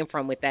you came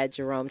from with that,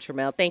 Jerome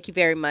Trammel. Thank you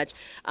very much.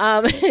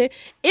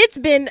 It's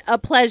been a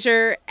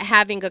pleasure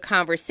having a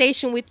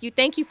conversation with you.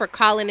 Thank you for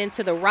calling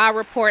into the Raw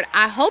Report.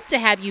 I hope to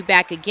have you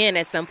back again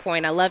at some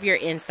point. I love your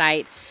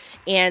insight,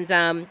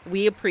 and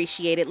we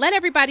appreciate it. Let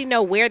everybody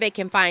know where they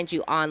can find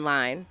you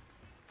online.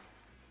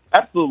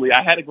 Absolutely.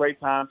 I had a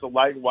great time. So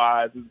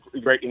likewise,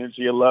 it's great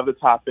energy. I love the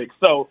topic.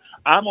 So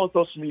I'm on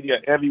social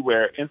media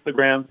everywhere.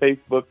 Instagram,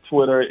 Facebook,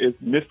 Twitter is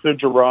Mr.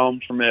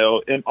 Jerome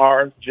Trammel,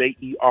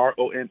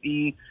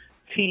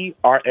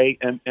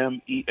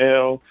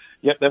 MrJeromeTrammel.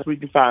 Yep, that's where you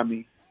can find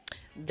me.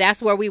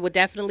 That's where we will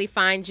definitely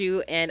find you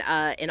and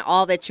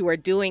all that you are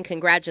doing.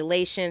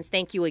 Congratulations.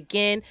 Thank you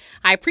again.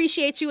 I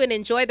appreciate you and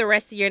enjoy the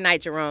rest of your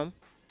night, Jerome.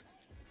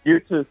 You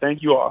too.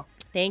 Thank you all.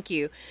 Thank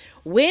you.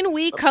 When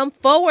we come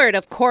forward,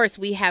 of course,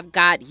 we have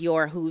got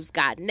your Who's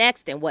Got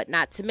Next and what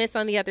not to miss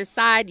on the other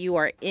side. You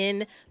are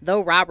in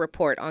the Raw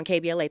Report on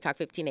KBLA Talk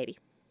 1580.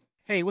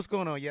 Hey, what's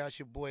going on, y'all? It's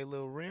your boy,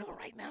 Lil Real.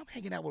 Right now, I'm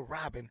hanging out with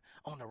Robin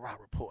on the Raw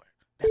Report.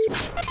 That's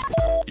right.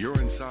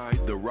 You're inside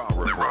the Raw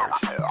Report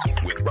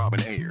with Robin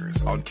Ayers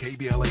on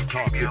KBLA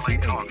Talk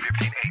 1580.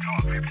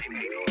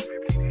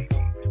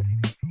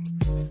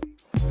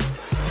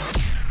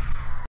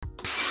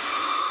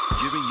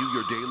 Giving you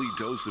your daily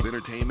dose of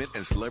entertainment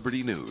and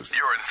celebrity news.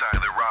 You're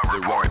inside the Raw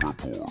Report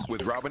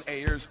with Robin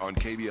Ayers on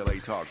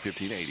KBLA Talk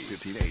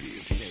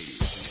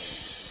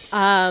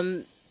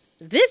 1580.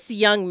 This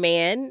young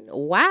man,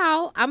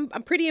 wow, I'm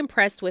pretty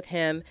impressed with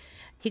him.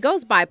 He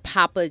goes by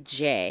Papa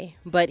J,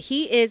 but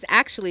he is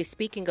actually,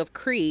 speaking of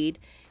Creed,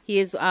 he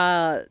is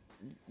the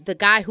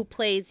guy who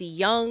plays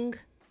young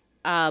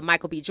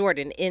Michael B.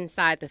 Jordan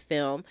inside the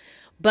film.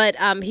 But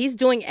he's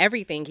doing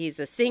everything. He's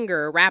a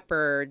singer,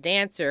 rapper,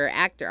 dancer,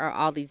 actor,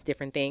 all these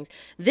different things.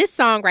 This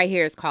song right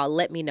here is called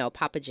Let Me Know,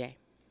 Papa J.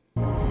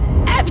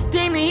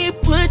 Everything that he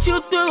put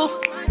you through,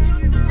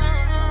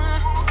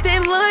 stay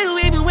loyal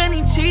even when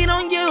he cheat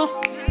on you.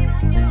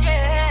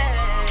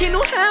 Can't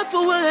do half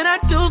for what I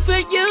do for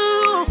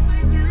you.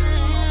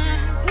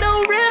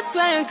 No red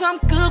flags, I'm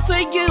good for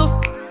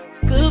you.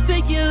 Good for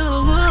you.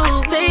 I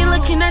stay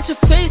looking at your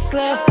face,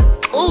 love.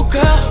 Ooh,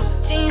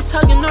 girl, jeans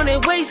hugging on their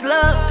waist,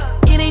 love.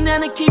 It ain't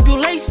nothing to keep you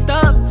laced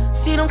up.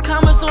 See them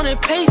comments on their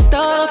pay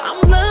stub.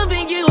 I'm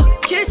loving you,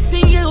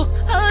 kissing you,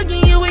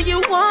 hugging you where you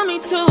want me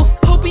to.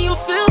 Hoping you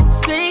feel the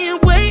same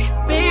way,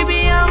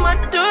 baby, I'm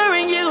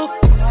adoring you.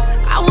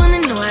 I wanna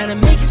know how to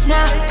make you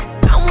smile.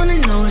 I wanna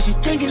know what you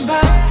thinking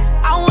about.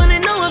 I wanna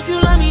know if you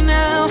love me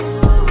now.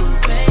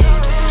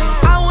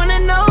 I wanna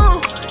know,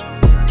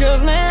 girl,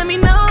 let me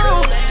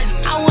know.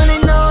 I wanna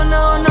know,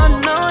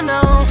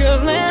 no, girl,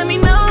 let me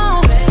know.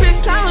 Been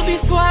silent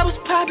before I was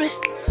popping.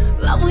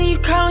 Love when you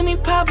calling me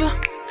Papa.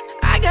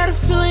 I got a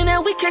feeling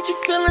that we catch your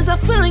feelings. I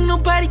feel like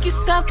nobody can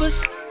stop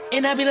us.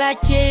 And I be like,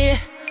 yeah,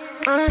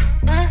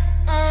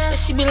 and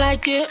she be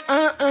like, yeah,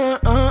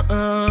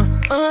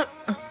 I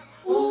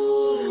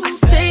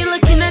stay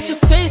looking at your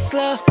face,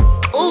 love.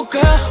 Ooh,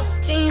 girl,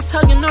 jeans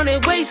hugging on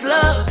their waist,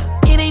 love.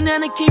 It ain't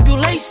nothing to keep you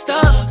laced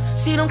up.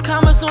 See them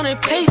comments on their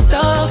pay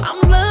stub. I'm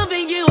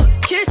loving you,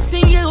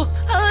 kissing you,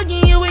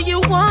 hugging you where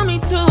you want me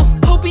to.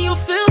 Hoping you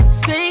feel the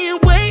same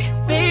way,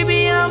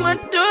 baby, I'm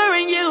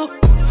adoring you.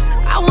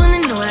 I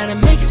wanna know how to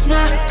make you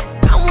smile.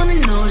 I wanna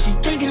know what you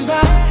thinking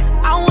about.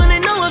 I wanna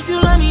know if you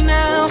love me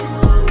now.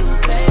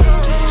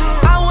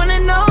 I wanna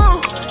know,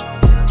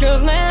 girl,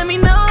 let me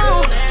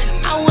know.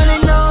 I wanna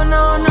know,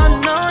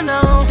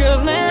 no, girl,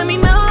 let me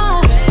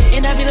know.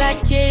 And I be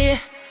like, yeah,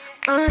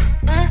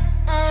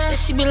 and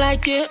she She be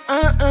like, yeah,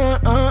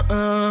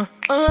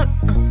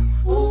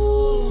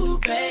 ooh,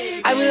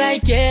 baby. I be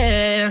like,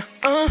 yeah,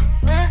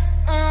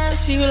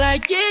 She be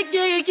like,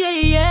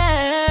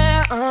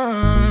 yeah,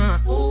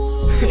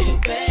 ooh,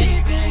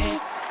 baby.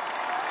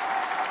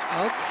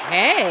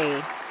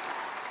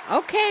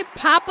 Okay,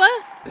 Papa.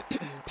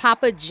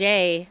 Papa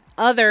J,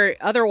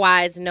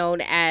 otherwise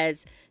known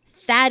as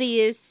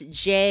Thaddeus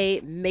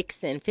J.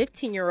 Mixon,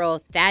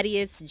 15-year-old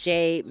Thaddeus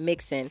J.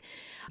 Mixon.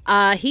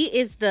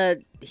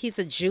 He's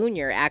a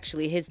junior,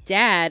 actually. His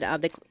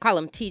dad, they call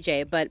him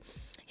TJ, but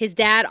his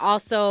dad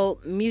also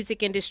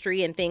music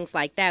industry and things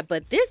like that.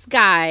 But this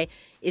guy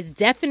is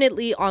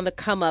definitely on the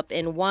come up,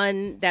 and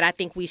one that I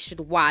think we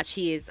should watch.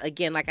 He is,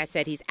 again, like I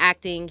said, he's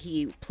acting.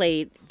 He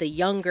played the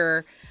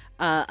younger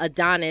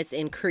Adonis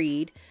in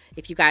Creed,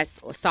 if you guys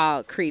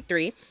saw Creed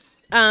 3.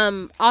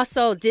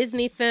 Also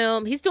Disney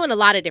film. He's doing a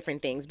lot of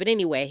different things, but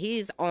anyway,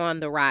 he's on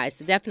the rise.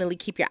 So definitely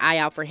keep your eye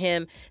out for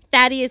him.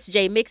 Thaddeus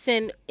J.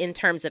 Mixon in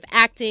terms of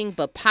acting,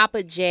 but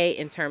Papa J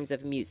in terms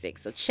of music.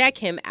 So check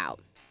him out.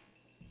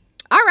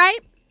 All right.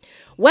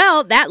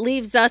 Well, that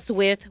leaves us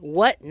with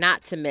what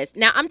not to miss.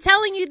 Now, I'm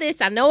telling you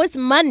this. I know it's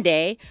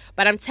Monday,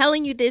 but I'm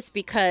telling you this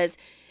because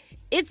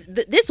it's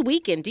this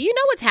weekend. Do you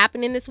know what's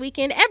happening this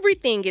weekend?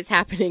 Everything is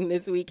happening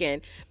this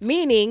weekend,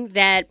 meaning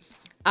that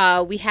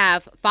we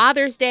have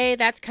Father's Day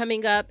that's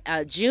coming up.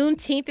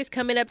 Juneteenth is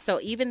coming up. So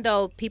even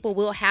though people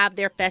will have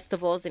their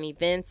festivals and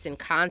events and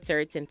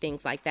concerts and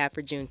things like that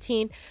for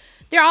Juneteenth,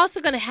 they're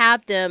also going to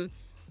have them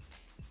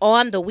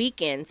on the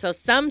weekend. So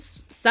some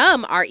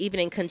are even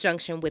in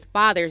conjunction with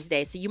Father's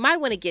Day. So you might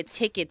want to get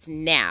tickets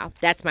now.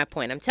 That's my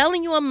point. I'm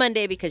telling you on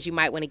Monday because you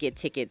might want to get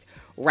tickets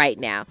right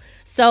now.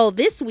 So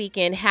this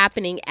weekend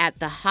happening at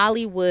the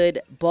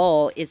Hollywood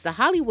Bowl is the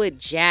Hollywood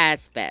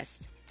Jazz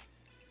Fest.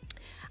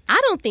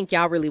 I don't think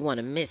y'all really want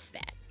to miss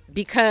that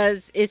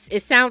because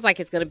it sounds like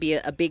it's going to be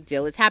a big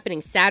deal. It's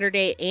happening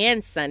Saturday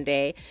and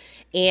Sunday,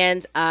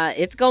 and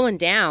it's going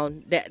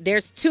down.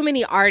 There's too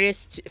many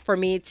artists for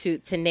me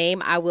to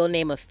name. I will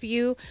name a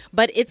few,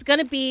 but it's going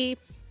to be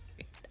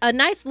a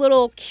nice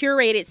little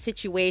curated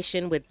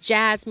situation with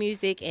jazz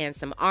music and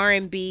some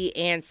R&B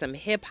and some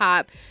hip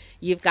hop.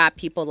 You've got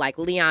people like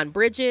Leon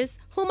Bridges,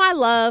 whom I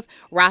love,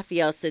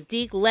 Raphael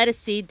Sadiq,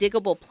 Lettucey,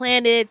 Diggable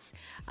Planets,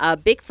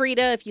 Big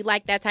Frida, if you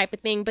like that type of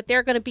thing. But there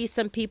are going to be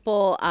some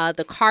people,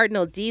 the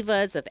Cardinal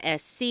Divas of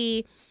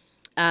SC.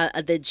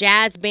 The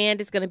jazz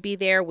band is going to be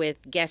there with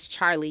guest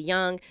Charlie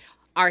Young.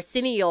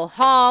 Arsenio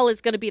Hall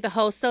is going to be the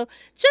host. So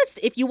just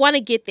if you want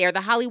to get there, the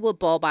Hollywood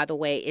Bowl, by the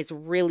way, is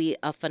really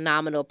a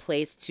phenomenal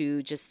place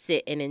to just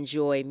sit and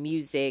enjoy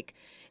music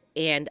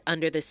and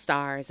under the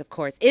stars, of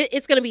course.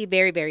 It's going to be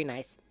very, very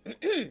nice.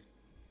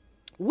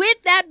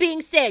 With that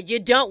being said, you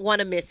don't want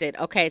to miss it.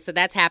 Okay, so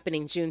that's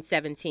happening June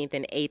 17th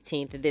and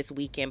 18th this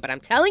weekend. But I'm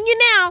telling you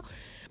now,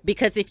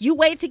 because if you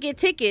wait to get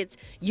tickets,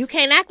 you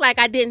can't act like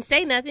I didn't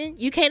say nothing.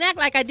 You can't act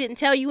like I didn't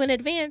tell you in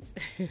advance.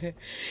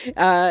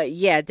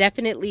 Yeah,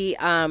 definitely.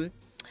 I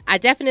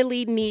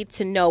definitely need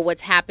to know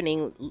what's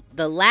happening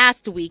the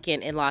last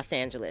weekend in Los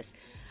Angeles.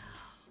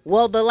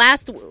 Well,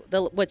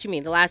 what you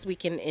mean? The last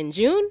weekend in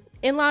June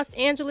in Los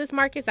Angeles,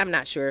 Marcus? I'm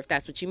not sure if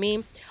that's what you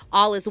mean.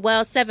 All is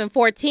well.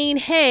 714.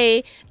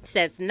 Hey,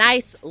 says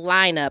nice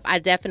lineup. I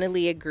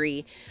definitely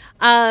agree.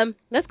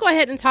 Let's go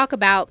ahead and talk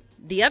about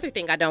the other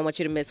thing I don't want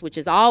you to miss, which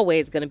is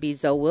always going to be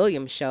Zoe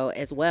Williams' show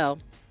as well.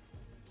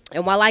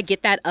 And while I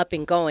get that up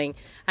and going,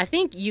 I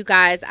think you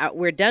guys,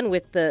 we're done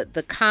with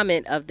the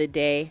comment of the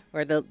day,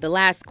 or the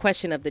last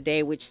question of the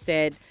day, which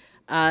said,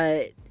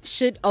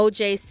 should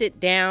OJ sit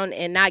down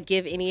and not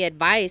give any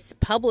advice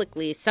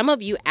publicly? Some of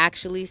you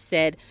actually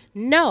said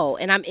no,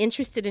 and I'm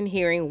interested in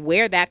hearing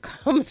where that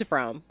comes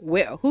from.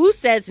 Who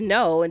says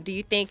no? And do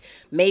you think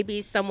maybe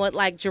somewhat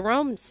like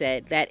Jerome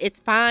said, that it's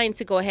fine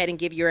to go ahead and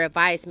give your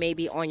advice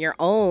maybe on your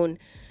own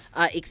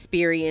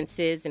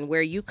experiences and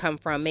where you come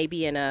from,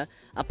 maybe in a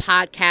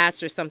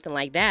podcast or something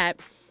like that,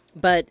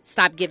 but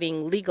stop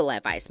giving legal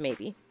advice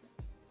maybe?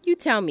 You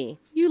tell me.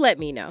 You let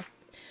me know.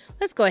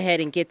 Let's go ahead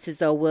and get to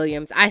Zoe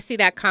Williams. I see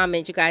that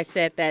comment. You guys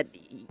said that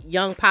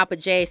young Papa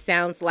J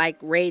sounds like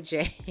Ray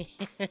J.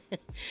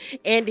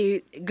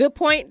 Andy, good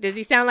point. Does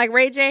he sound like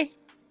Ray J?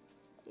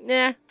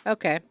 Yeah,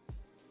 okay.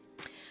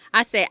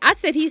 I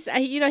said he's,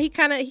 he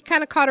kind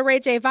of caught a Ray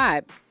J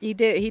vibe. He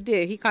did.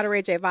 He caught a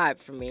Ray J vibe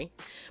from me.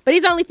 But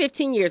he's only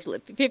 15 years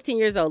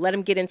old. Let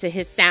him get into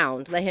his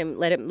sound. Let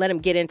him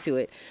get into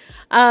it.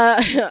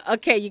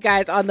 Okay, you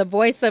guys, on the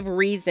Voice of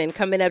Reason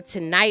coming up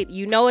tonight,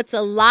 it's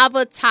a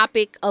lava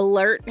topic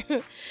alert.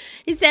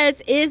 He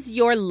says, is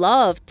your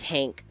love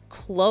tank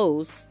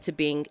close to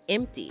being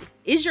empty?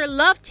 Is your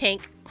love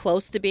tank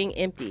close to being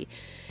empty?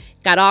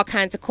 Got all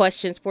kinds of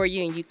questions for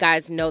you, and you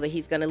guys know that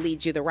he's going to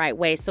lead you the right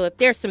way. So if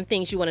there's some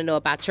things you want to know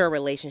about your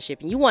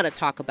relationship and you want to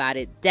talk about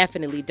it,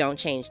 definitely don't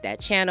change that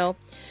channel.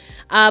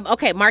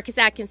 Okay, Marcus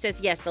Atkins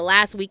says, yes, the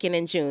last weekend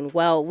in June.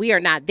 Well, we are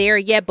not there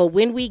yet, but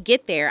when we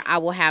get there, I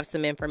will have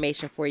some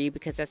information for you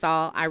because that's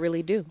all I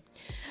really do.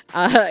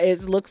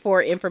 is look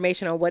for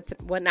information on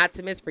what not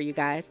to miss for you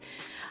guys.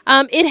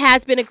 It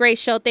has been a great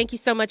show. Thank you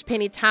so much,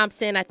 Penny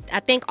Thompson. I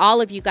thank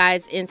all of you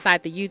guys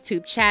inside the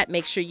YouTube chat.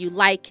 Make sure you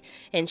like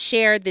and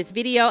share this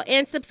video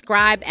and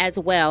subscribe as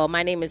well.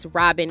 My name is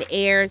Robin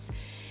Ayers,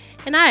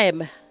 and I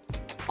am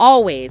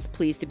always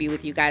pleased to be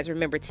with you guys.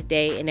 Remember,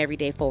 today and every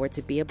day forward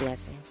to be a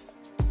blessing.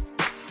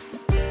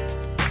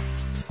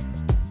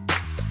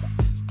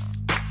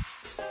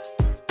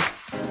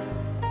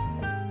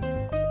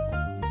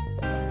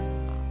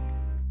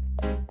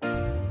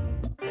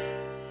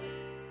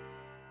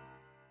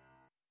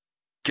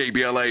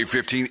 KBLA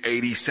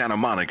 1580 Santa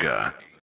Monica.